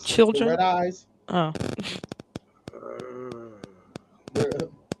 critters, the red Children. eyes, Oh. uh, the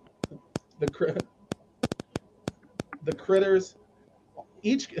the the critters,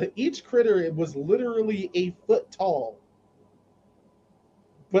 each critter it was literally a foot tall,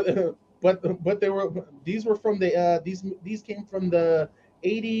 but but they were these were from the these came from the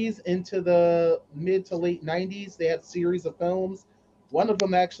 80s into the mid to late 90s. They had a series of films. One of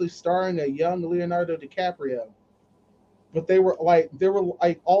them actually starring a young Leonardo DiCaprio. But they were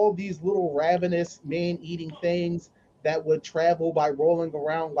like all these little ravenous man-eating things that would travel by rolling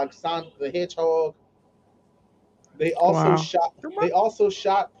around like Sonic the Hedgehog. They also Wow. shot. Come on. They also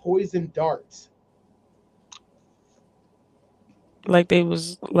shot poison darts. Like they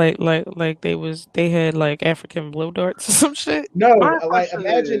was they had like African blow darts or some shit. No, My like question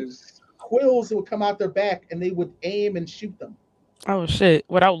imagine is, quills would come out their back and they would aim and shoot them Oh shit!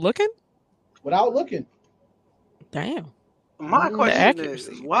 Without looking? without looking. Damn. my The Hmm question is,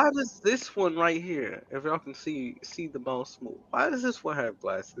 accuracy. why does this one right here, if y'all can see the bone smooth, why does this one have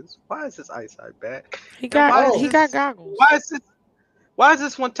glasses? Why is his eyesight bad? He And got he Oh, got goggles. why is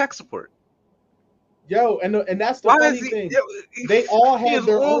this one tech support? yo, and that's the Why is funny thing. he, They all he had is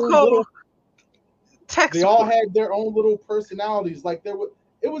their on own call little. tech They all support? had their own little personalities. Like there was,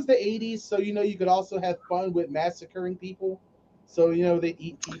 it was the '80s, so you could also have fun with massacring people. So they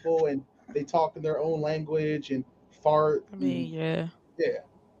eat people and they talk in their own language and fart I and mean, yeah. yeah.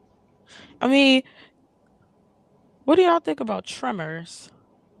 I mean, what do y'all think about Tremors?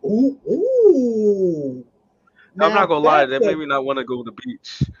 Ooh, ooh. I'm not Now gonna lie, that made me not want to go to the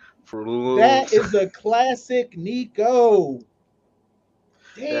beach for a long that time. is a classic Nico.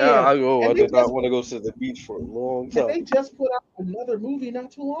 Yeah, Damn. I And they did not just want to go to the beach for a long and time. they just put out another movie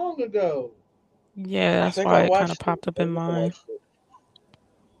not too long ago. Yeah, I that's think I why it kind of watched it. popped up I in think I mind. watched it.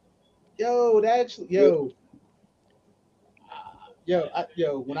 Yo, that actually, Yep.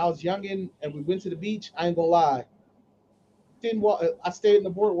 yo, when I was youngin' and we went to the beach, I ain't gonna lie, didn't walk. I stayed in the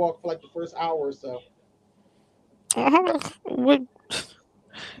boardwalk for like the first hour or so. What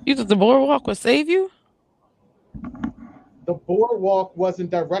you thought the boardwalk would save you? The boardwalk wasn't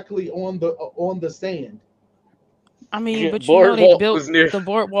directly on the sand. I mean, Yeah, but they boardwalk built was near. the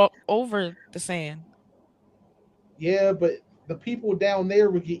boardwalk over the sand. Yeah, but the people down there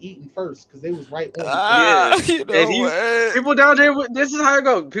would get eaten first because they was right on the sand. Yeah, You and know he what? people down there. This is how it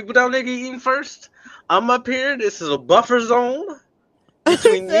goes. People down there get eaten first. I'm up here. This is a buffer zone He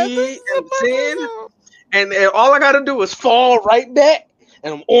between said this me is a and the buffer sand, zone. and all I gotta do is fall right back,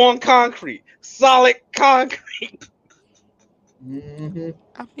 and I'm on concrete, solid concrete. Hmm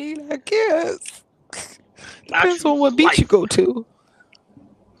I mean, I guess. I Depends on choose what beach you life. go to.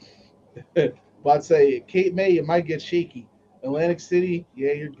 but I'd say Cape May, it might get shaky. Atlantic City,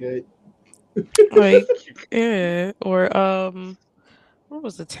 yeah, you're good. Like, yeah. Or what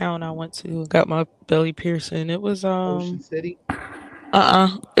was the town I went to and got my belly piercing? It was Ocean City,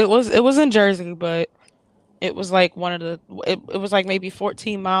 it was in Jersey, but it was like it was like maybe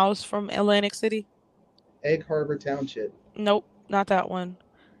 14 miles from Atlantic City. Egg Harbor Township. Nope, not that one.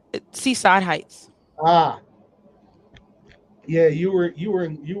 Seaside Heights. Ah, yeah, you were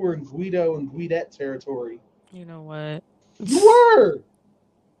in Guido and Guidette territory. You know what? You were.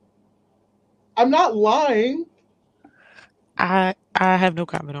 I'm not lying. I have no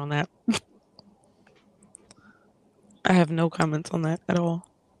comment on that. I have no comments on that at all.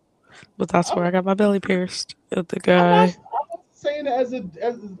 But that's I'm, where I got my belly pierced. The I'm not. guy. I'm not saying it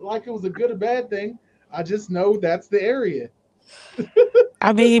as like it was a good or bad thing. I just know that's the area.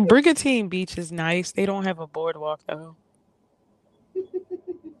 I mean, Brigantine Beach is nice. They don't have a boardwalk though.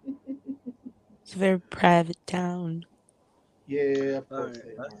 It's a very private town. Yeah, of All course right,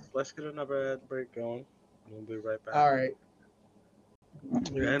 they are. let's get another ad break going. We'll be right back. All right.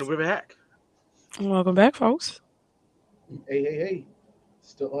 And we're back. Welcome back, folks. Hey, hey, hey.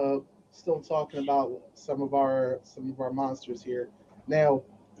 Still talking about some of our monsters here. Now,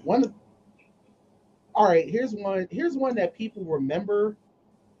 one. All right. Here's one that people remember.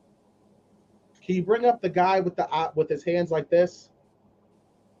 Can you bring up the guy with the with his hands like this?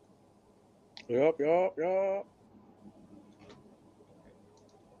 Yup.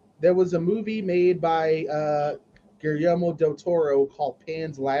 There was a movie made by Guillermo del Toro called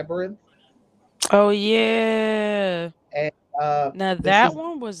Pan's Labyrinth, Oh yeah. and Now this that is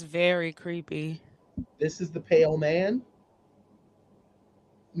one was very creepy. this is the Pale Man.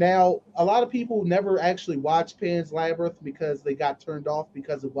 Now, a lot of people never actually watched Pan's Labyrinth because they got turned off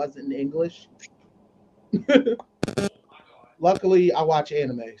because it wasn't in English. Luckily, I watch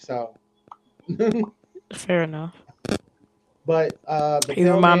anime, so. Fair enough. But the He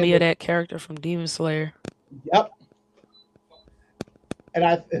Pale remind Man me of was, that character from Demon Slayer. yep, and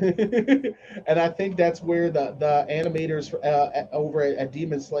I and I think that's where the animators over at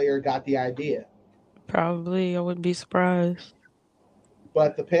Demon Slayer got the idea. Probably, I wouldn't be surprised.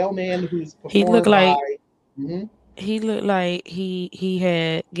 But the Pale Man, who's He looked performed by, like mhm, he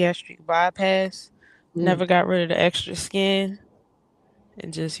had gastric bypass, mm, never got rid of the extra skin,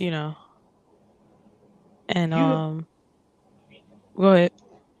 and just and go ahead.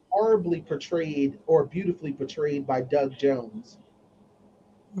 horribly portrayed or beautifully portrayed by Doug Jones.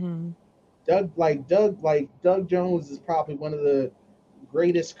 Mm. Doug Jones is probably one of the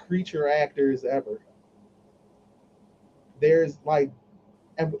greatest creature actors ever. There's like,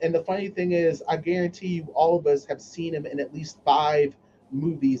 and the funny thing is, I guarantee you, all of us have seen him in at least five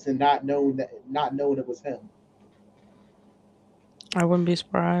movies and not known it was him. I wouldn't be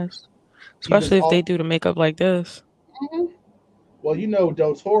surprised, He was especially if they all. do the makeup like this. Mhm. Well, you know,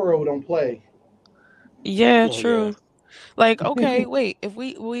 Del Toro don't play. Yeah, Oh yeah. true. Like, okay, wait. If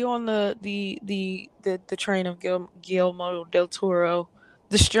we on the train of Guillermo del Toro,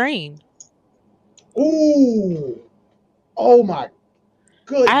 The Strain. Ooh, oh my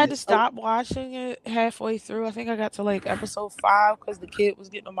I had to goodness. Oh, stop watching it halfway through. I think I got to like episode 5 because the kid was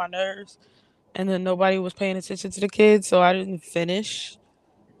getting on my nerves, and then nobody was paying attention to the kid, so I didn't finish.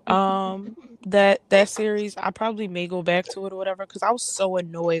 That series. I probably may go back to it or whatever because I was so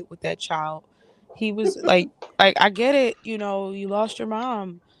annoyed with that child. He was like I get it, you lost your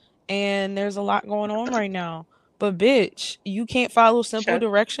mom and there's a lot going on right now. But bitch, you can't follow simple Chat.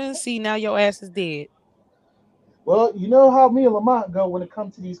 directions. See, now your ass is dead. well, you know how me and Lamont go when it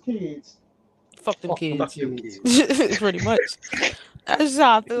comes to these kids. Fuck them Fuck them Fuck kids. them kids. kids. Pretty much. That's just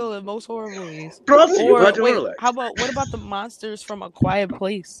how I feel in most horror movies. Trust you. Or Glad you wait, how relaxed. about what about the monsters from A Quiet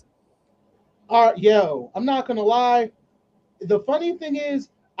Place? Yo, I'm not gonna lie. The funny thing is,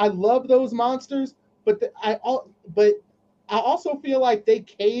 I love those monsters, but I also feel like they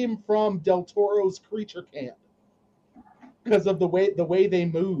came from Del Toro's creature camp because of the way they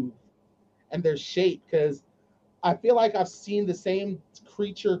move and their shape. Because I feel like I've seen the same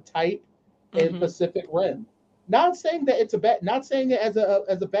creature type in Mm-hmm. Pacific Rim. Not saying that it's a bad, not saying it as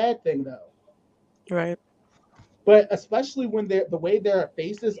a bad thing though. Right. But especially when the way their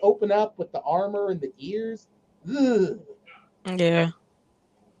faces open up with the armor and the ears. Ugh, Yeah.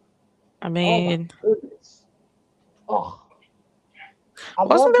 I oh my mean, goodness. Oh, I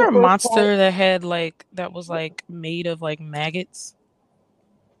wasn't love the there a first part. monster that had like that was like made of like maggots?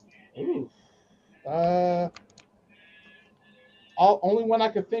 Ooh. Uh, only one I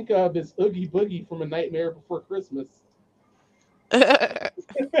could think of is Oogie Boogie from A Nightmare Before Christmas.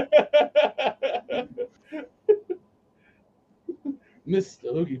 Mr.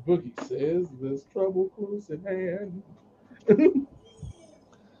 Oogie Boogie says there's trouble close at hand.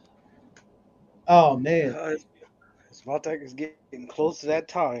 Oh man, It's about that. It's getting close to that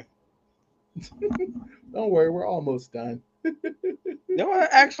time. don't worry, we're almost done. No,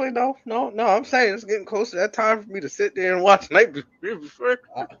 actually, no, no, no. I'm saying it's getting close to that time for me to sit there and watch Night Before.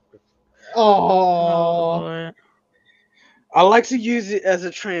 Uh, Oh oh, Lord. I like to use it as a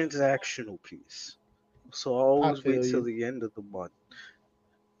transactional piece, so I I always wait feel till you. the end of the month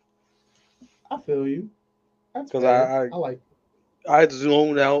I feel you. That's because fair. I like. I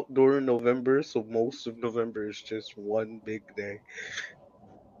zone out during November, so most of November is just one big day.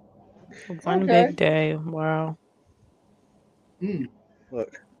 One Okay. big day. Wow. Mm.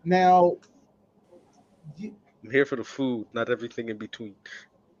 Look, Now, you, I'm here for the food, not everything in between.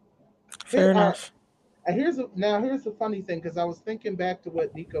 Fair all right. enough. Here's the funny thing because I was thinking back to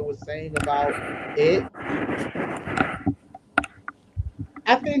what Nico was saying about it.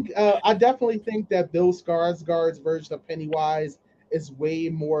 I definitely think that Bill Skarsgård's version of Pennywise is way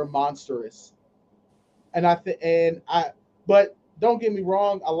more monstrous, and but don't get me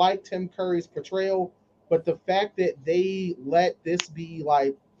wrong, I like Tim Curry's portrayal, but the fact that they let this be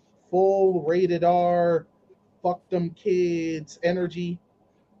like full rated R, fuck them kids energy.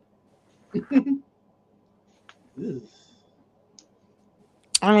 Ugh.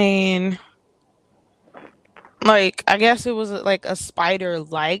 I mean, like I guess it was like a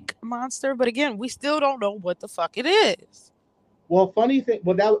spider-like monster, but again, we still don't know what the fuck it is. Well, funny thing,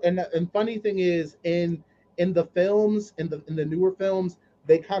 well that and funny thing is in the films in the newer films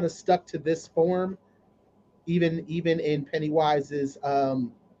they kind of stuck to this form even in Pennywise's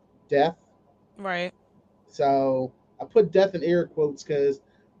death. Right. So I put death in air quotes because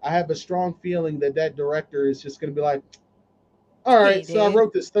I have a strong feeling that that director is just going to be like, all He right, ain't so I dead.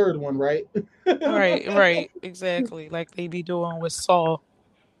 wrote this third one, right? Right, exactly. Like they be doing with Saw.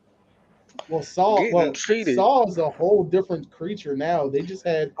 Getting treated. Saul is a whole different creature now.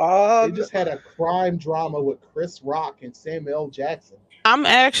 Uh, They just had a crime drama with Chris Rock and Samuel L. Jackson. I'm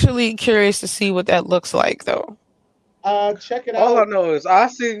actually curious to see what that looks like though. Check it all I out. know is I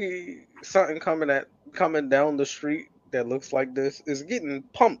see something coming down the street that looks like this is getting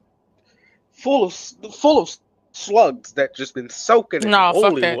pumped full of slugs that just been soaking in No,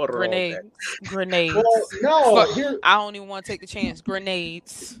 holy fuck that. water all day. Grenades. Well, Grenades. no, Fuck. I don't even want to take the chance.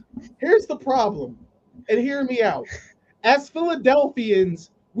 Grenades. here's the problem, and hear me out. As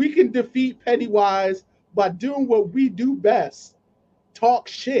Philadelphians, we can defeat Pennywise by doing what we do best: talk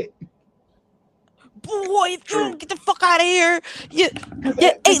shit. boy, you don't get the fuck out of here. You Because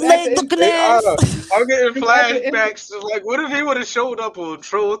at the 8-leg end, looking ass. I'm getting 'cause at the end, flashbacks to like, what if he would have showed up on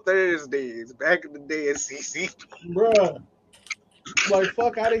Troll Thursdays back in the day at CC? bruh, like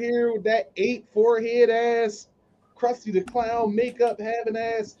fuck out of here with that 8 forehead ass, Krusty the Clown makeup having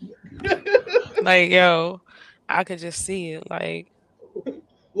ass. Like, yo, I could just see it. Like,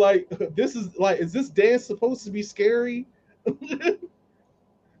 Like this is like, is this dance supposed to be scary?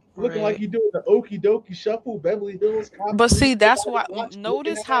 Looking like right. you doing the okie dokie shuffle, Beverly Hills Cop But 3, see, that's nobody why looking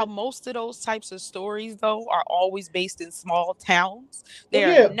notice how at. most of those types of stories though are always based in small towns. Well, They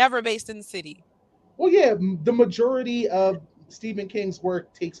are yeah, never based in the city. well, yeah. The majority of Stephen King's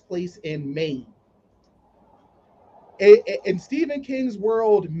work takes place in Maine. In Stephen King's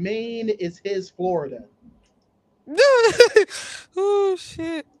world, Maine is his Florida. Oh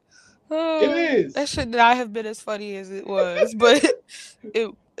shit. It Oh, that is. should not have been as funny as it was, but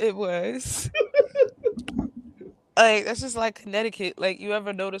it was. Like that's just like Connecticut. Like you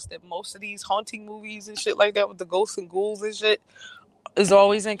ever notice that most of these haunting movies and shit like that with the ghosts and ghouls and shit is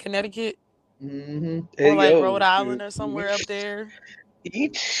always in Connecticut Hmm. or Hey like Rhode yo, Island or somewhere up there.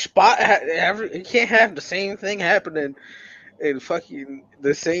 each spot you can't have the same thing happening in fucking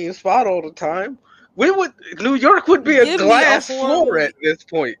the same spot all the time. We would New York would be a Give me a glass horror floor at movie. this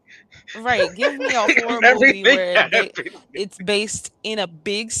point. Right, give me a If horror movie everything where happened. it's based in a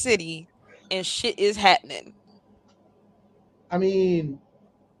big city and shit is happening. I mean,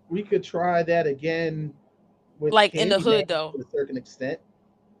 we could try that again with Like in the Candyman hood though. to a certain extent.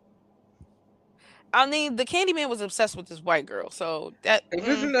 I mean, the Candyman was obsessed with this white girl, so that If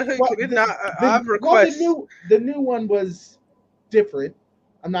it's in the hood, Well, could it not? the I've well, request. the new one was different.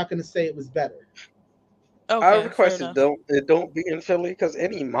 I'm not going to say it was better. I okay, fair requested enough. don't be in Philly because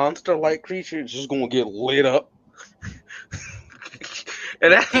any monster like creature is just gonna get lit up.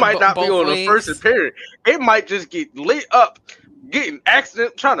 And that And might not be both on the first ways. appearance. It might just get lit up, getting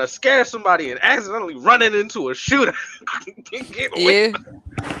accident trying to scare somebody and accidentally running into a shooter. Get lit. Yeah.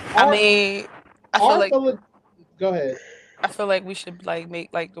 I Our mean, I feel our like Phila- Go ahead. we should like make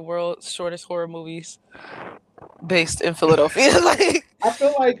like the world's shortest horror movies based in Philadelphia. Like I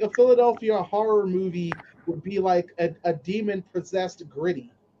feel like a Philadelphia horror movie would be like a demon possessed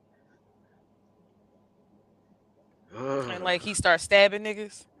Gritty. and like he starts stabbing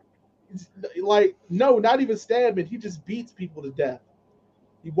niggas. Like, no, not even stabbing. He just beats people to death.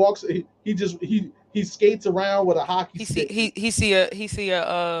 He walks. He skates around with a hockey stick. He see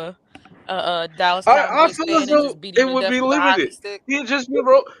a Dallas I Cowboys feel as fan and though just beat him it to would death be with a hockey limited. stick. You just be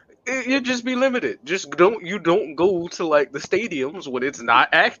bro. You just be limited. Just don't go to like the stadiums when it's not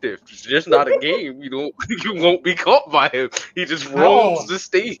active. It's just not a game. You won't be caught by him. He just roams No, the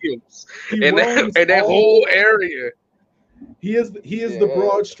stadiums he and roams that all. whole area. He is the Yeah.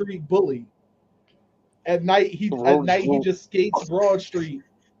 Broad Street bully. At night he just skates Broad Street,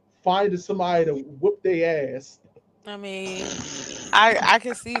 finding somebody to whoop their ass. I mean, I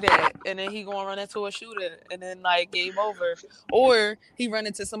can see that, and then he gonna run into a shooter, and then like game over, or he run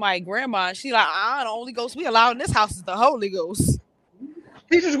into somebody grandma, and she like, the only ghost we allow in this house is the Holy Ghost.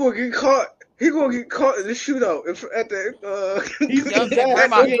 He's just gonna get caught. He gonna get caught in the shootout at the He's Yup, and possessed.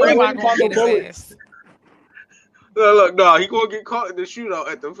 grandma He ain't grandma worried gonna about no get his bullets. ass. look, no, he gonna get caught in the shootout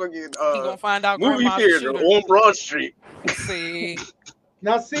at the fucking He gonna find out movie grandma's a theater shooter. on Broad Street. See,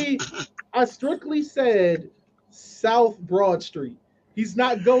 Now, see, I strictly said South Broad Street. He's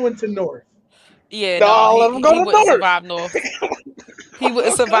not going to North. yeah, No, no, let him go he to wouldn't North. survive north. He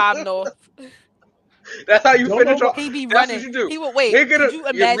wouldn't survive north. That's how you Don't finish know. off. He be That's what running. you do. He would wait. Make it Could you you're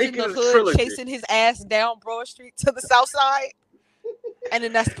imagine making the a hood trilogy. chasing his ass down Broad Street to the south side? And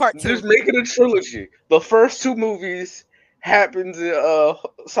then that's part Just two. make it a trilogy. The first two movies happens in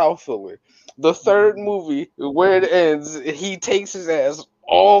South Philly. The third movie, where it ends, he takes his ass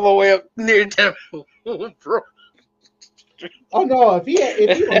all the way up near Temple. Bro. Oh no! If he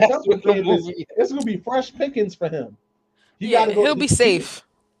on That's Temple what the campus, movie. it's gonna be fresh pickings for him. He Yeah, gotta go. he'll be safe.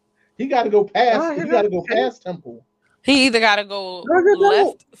 He gotta go past. Oh, He you gotta know, go past Temple. He either gotta go no, no, no.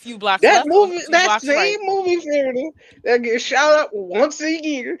 left, a few blocks That left, or a movie, few that blocks right. same movie theater that gets shot up once a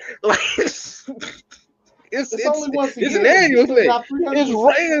year, like It's only once a it's an year. You annual still thing. got It's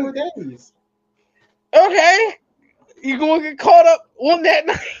right. 364 days. Okay, you gonna get caught up on that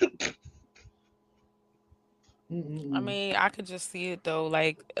night. I mean, I could just see it though.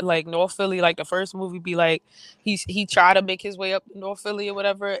 Like North Philly, like the first movie be like he tried to make his way up to North Philly or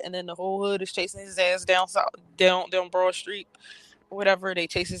whatever, and then the whole hood is chasing his ass down south down Broad Street, or whatever. They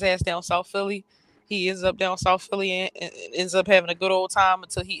chase his ass down South Philly. He ends up down South Philly and ends up having a good old time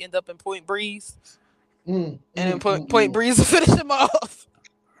until he end up in Point Breeze, and then Point Breeze will finish him off.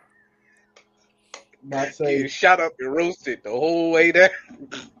 About to Getting say, shot up and roasted the whole way there.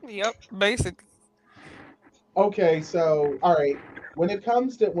 Yep, basically. okay, so all right. When it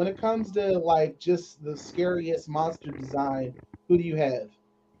comes to like just the scariest monster design, who do you have?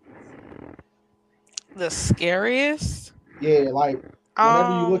 The scariest. Yeah, like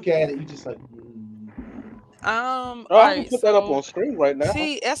whenever you Um. look at it, you just like, Oh, All I can right. put that up on So, screen right now.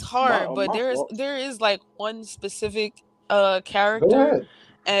 see, it's My hard, but my fault. there is like one specific go character, ahead.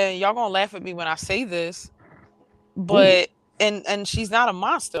 and y'all gonna laugh at me when I say this, Ooh, but and she's not a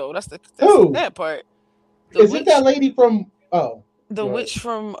monster. That's the who sad part. The is it? That witch, lady from? Oh, the go ahead. witch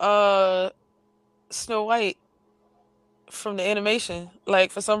from Snow White from the animation.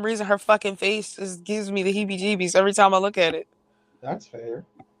 Like for some reason, her fucking face just gives me the heebie-jeebies every time I look at it. That's fair.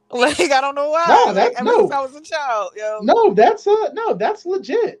 Like I don't know why. No, Like that ever since no, I was a child, yo. no, no, that's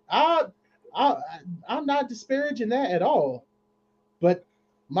legit. I, I'm not disparaging that at all. But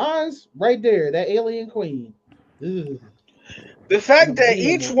mine's right there, that alien queen. Ugh. The And fact the that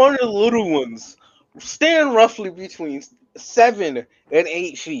each xenomorph. one of the little ones stand roughly between 7 and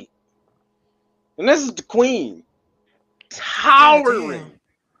 8 feet, and this is the queen God damn. towering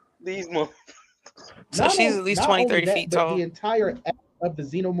these months. So she's at least Not 20, only 30 that, feet but the tall. entire act of the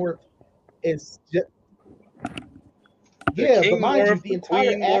xenomorph is just, The yeah. But king mind you, morph, the the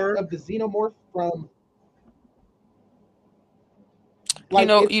entire queen act morph. of the xenomorph from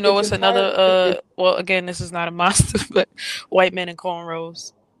like You know it's what's another entire it, well again this is not a monster, but white men in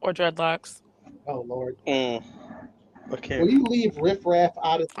cornrows or dreadlocks. oh Lord, Mm, I can't. will you leave riffraff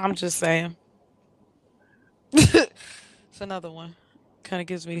out of? I'm just saying. It's another one. Kind of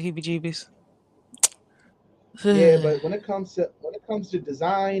gives me the heebie-jeebies. Yeah, but when it comes to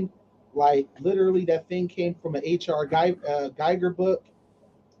design, like literally that thing came from an Geiger book,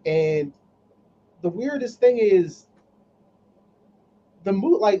 and the weirdest thing is the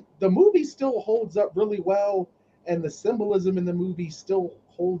movie still holds up really well, and the symbolism in the movie still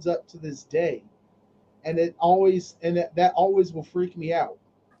holds up to this day, and that always will freak me out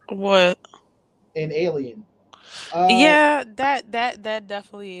What? in Alien. Uh, Yeah, that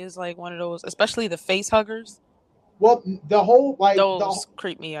definitely is like one of those, especially the face huggers. well, the whole Those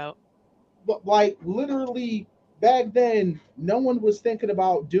creep me out. like literally back then, no one was thinking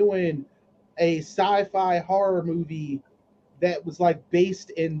about doing a sci-fi horror movie that was like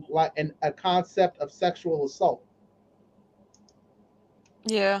based in like a concept of sexual assault,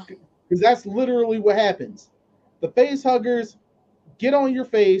 Yeah. because that's literally what happens. The face huggers get on your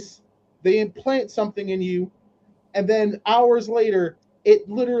face, they implant something in you, and then hours later it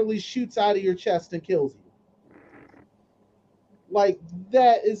literally shoots out of your chest and kills you. Like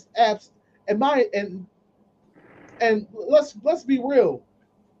that is abs and my and let's be real.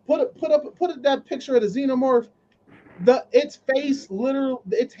 Put up that picture of the xenomorph. Its face literally,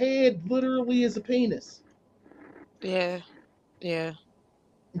 its head literally is a penis. Yeah. Yeah.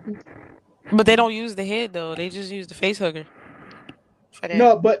 But they don't use the head though. They just use the face hugger for that.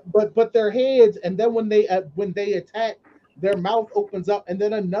 No, but their heads, and then when they attack, their mouth opens up, and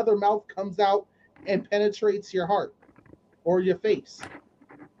then another mouth comes out and penetrates your heart or your face.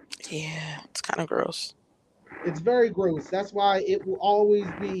 Yeah, it's kind of gross. It's very gross. That's why it will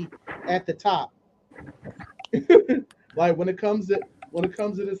always be at the top. Like when it comes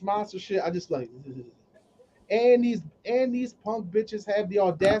to this monster shit, I just like. Ugh. And these punk bitches have the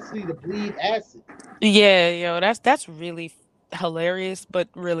audacity to bleed acid. Yeah, yo, that's really hilarious, but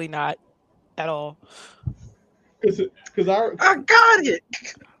really not at all. Because our I got it.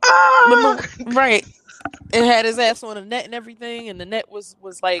 Ah! Remember, right? It had his ass on a net and everything, and the net was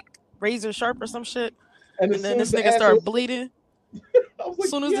like razor sharp or some shit. and And as then soon as this the nigga asshole, started bleeding. I was As like,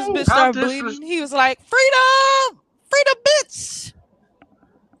 soon as this bitch yo, How started disres bleeding, he was like, "Freedom, freedom, bitch."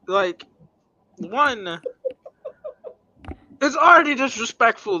 like one. It's already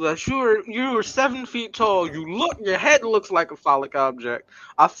disrespectful that you're 7 feet tall. Your head looks like a phallic object.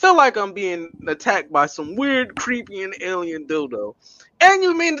 I feel like I'm being attacked by some weird, creepy, and alien dildo. And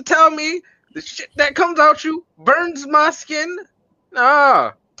you mean to tell me the shit that comes out you burns my skin?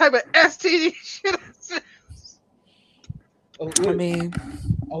 Nah, type of STD shit. I at mean,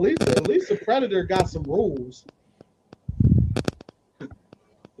 least the predator got some rules.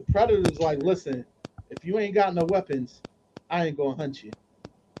 The predator's like, listen, if you ain't got no weapons, I ain't gonna hunt you.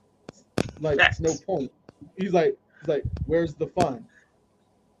 Like, it's no Facts. point. He's like, where's the fun?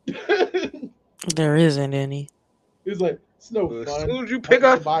 there isn't any. He's like, it's no As fun soon as you pick hunting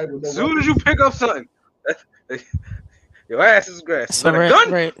up, somebody with no as soon as you weapons. pick up something, your ass is grass. So But a right, gun?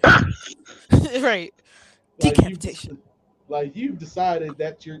 right, right. Like Decapitation. you've decided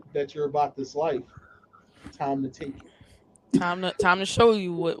that you're about this life. Time to take it. Time to show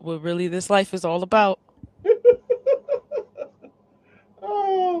you what really this life is all about.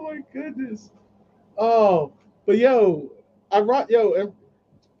 Oh my goodness. Oh, but yo, I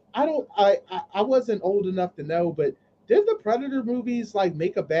don't. I wasn't old enough to know, but did the Predator movies like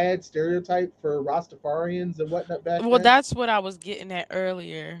make a bad stereotype for Rastafarians and whatnot back Well, then? that's what I was getting at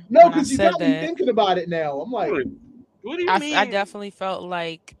earlier No, when I because you said got me that. thinking about it now. I'm like, What do you I mean? definitely felt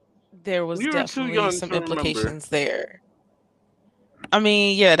like there was You were too definitely young some to remember. implications there. I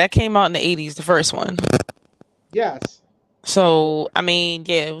mean, yeah, that came out in the 80s, the first one. yes. So, I mean,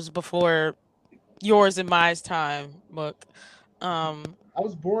 yeah, it was before yours and mine's time. Look, um, I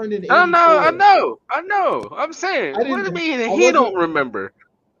was born in I know, I '84. know, I know. I'm saying, I what do you didn't. mean I he wasn't. don't remember?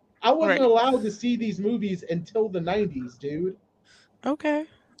 I wasn't right. allowed to see these movies until the '90s, dude. Okay.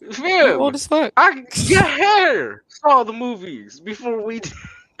 You old Fam, as fuck. your hair saw the movies before we did.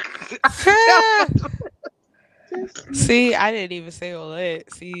 This See, I didn't even say all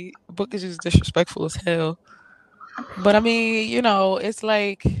that. See, book is just disrespectful as hell. But I mean, it's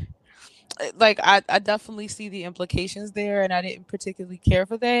like I definitely see the implications there and I didn't particularly care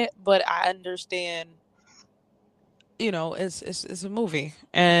for that, but I understand, it's a movie.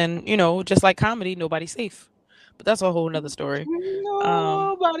 And, just like comedy, nobody's safe. But that's a whole nother story. Um we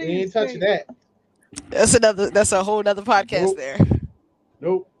Nobody's ain't touching safe. that. that's a whole nother podcast Nope. there.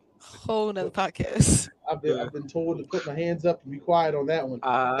 Nope. Whole nother podcast. Yeah. I've been told to put my hands up and be quiet on that one.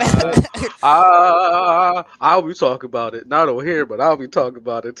 Uh, But I'll be talking about it. Not on here, but I'll be talking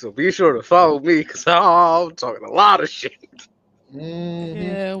about it. So be sure to follow me because I'm talking a lot of shit. hmm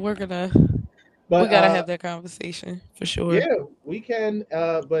Yeah, we but gotta have that conversation for sure. yeah, we can.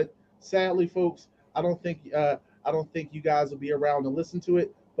 But sadly, folks, I don't think I don't think you guys will be around to listen to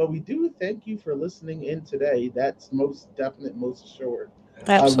it. But we do thank you for listening in today. That's most definite, most assured.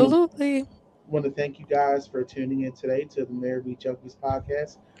 I Absolutely. want to thank you guys for tuning in today to the Amerime Junkies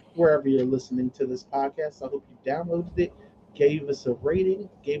podcast. Wherever you're listening to this podcast, I hope you downloaded it, gave us a rating,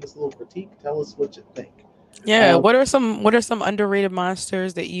 gave us a little critique. Tell us what you think. Yeah, Uh, what are some underrated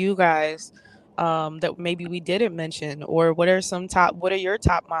monsters that you guys that maybe we didn't mention, or what are your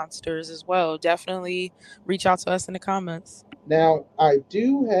top monsters as well? Definitely reach out to us in the comments. Now, I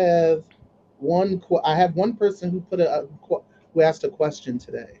do have I have one person who who asked a question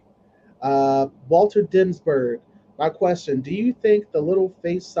today. Walter Dinsburg. My question: do you think the little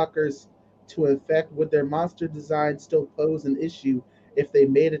face suckers to infect would their monster design still pose an issue if they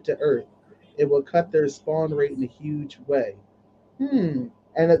made it to Earth? It would cut their spawn rate in a huge way. Hmm.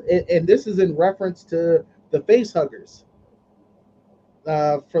 And this is in reference to the face huggers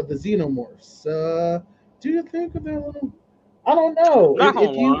for the xenomorphs. Do you think of their little? I don't know. Not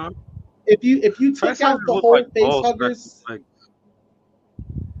gonna lie. If you took Facehuggers out the look like whole face balls back in huggers, like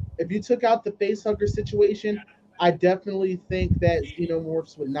if you took out the face hugger situation, I definitely think that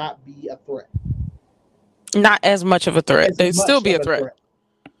xenomorphs would not be a threat Not as much of a threat. as They'd still much be of a a threat, threat.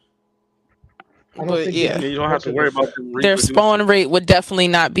 I don't but think they'd yeah, be yeah, you don't have much to of a worry about threat. them their reproducing. spawn rate would definitely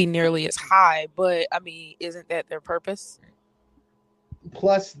not be nearly as high. But I mean, isn't that their purpose? What?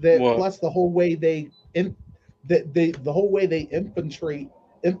 Plus the whole way the whole way they infiltrate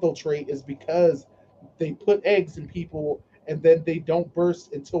is because they put eggs in people and then they don't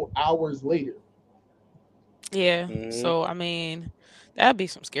burst until hours later. Yeah. Mhm. So I mean, that'd be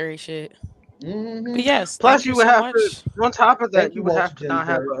some scary shit. But Hmm yes, Plus, thank you you would so have to. much. On top of that, Thank you you, would Walter have to not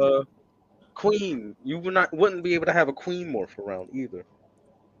have Ginsburg. a queen. You wouldn't be able to have a queen morph around either.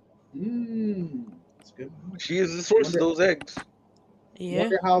 That's good. She is the source of Wonder those eggs. Yeah.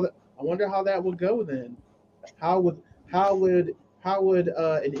 wonder how I wonder how that would go then. How would how would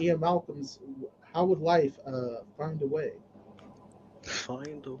an Ian Malcolm's how would life find a way?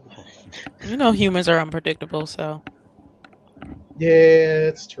 Find a way. Humans are unpredictable, so Yeah,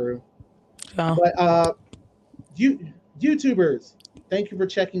 it's true. so But you YouTubers, thank you for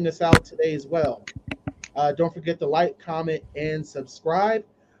checking us out today as well. Don't forget to like, comment, and subscribe.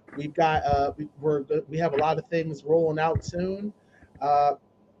 We've got we have a lot of things rolling out soon. Uh,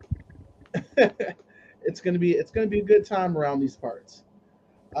 it's gonna be a good time around these parts.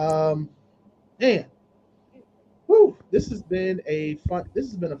 Um, man, whew, this has been a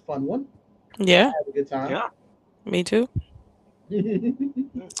fun one. I yeah, had a good time. Yeah. me too.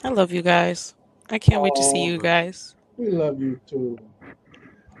 I love you guys. I can't wait to see Oh, you guys. we love you too.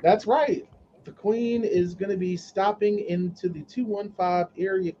 That's right. The Queen is going to be stopping into the 215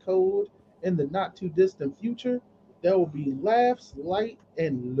 area code in the not too distant future. There will be laughs, light,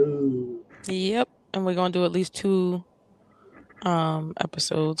 and love. Yep, and we're gonna do at least two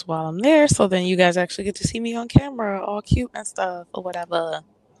episodes while I'm there, so then you guys actually get to see me on camera, all cute and stuff or whatever.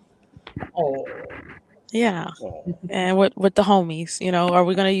 Oh. Yeah. Oh, And with the homies, are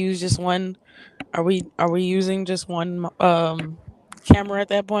we gonna use just one? Are we using just one camera at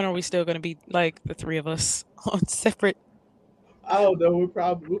that point? Or are we still gonna be like the three of us on separate? I don't know.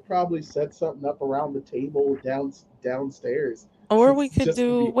 We'll probably set something up around the table downstairs Or since we it's could just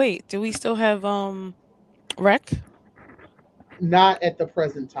gonna do. be Wait, do we still have rec? not at the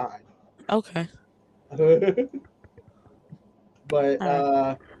present time. Okay. but All right.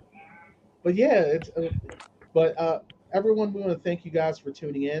 uh, but yeah, but everyone, we want to thank you guys for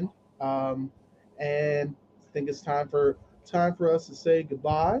tuning in, and I think it's time for us to say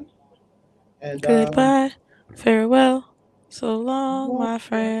goodbye. And Goodbye. Farewell. So long, well, my my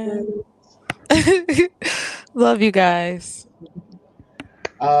friend. friends, Love you guys.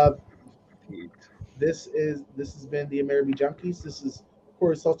 uh, Pete. this has been the Amerime Junkies. This is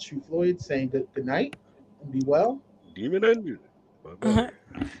Corey True Floyd saying good night and be well. Demon Engine. Bye bye.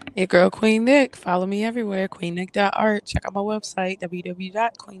 Your girl Queen Nick. Follow me everywhere. QueenNick.art. Check out my website,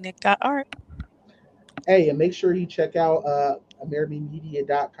 www.queennick.art. Hey, and make sure you check out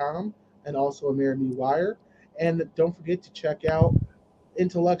AmerimeMedia.com and also Amerime Wire. And don't forget to check out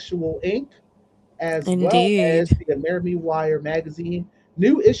Intellectual Inc. as well as Indeed. the Amerime Wire magazine.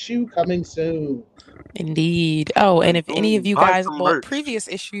 New issue coming soon. Indeed. Oh, and And if any of do you buy guys some bought merch. previous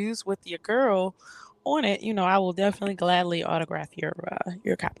issues with your girl on it, I will definitely gladly autograph your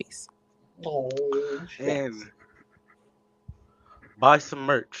copies. Oh, And shucks. buy some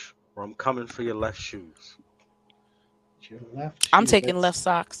merch, or I'm coming for your left shoes. Your left I'm shoe. taking left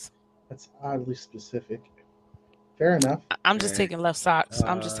socks. That's oddly specific. Fair enough. I'm just And taking left socks.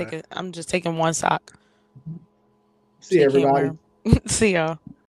 I'm just taking one sock. See So you, you can't wear everybody. them. See y'all.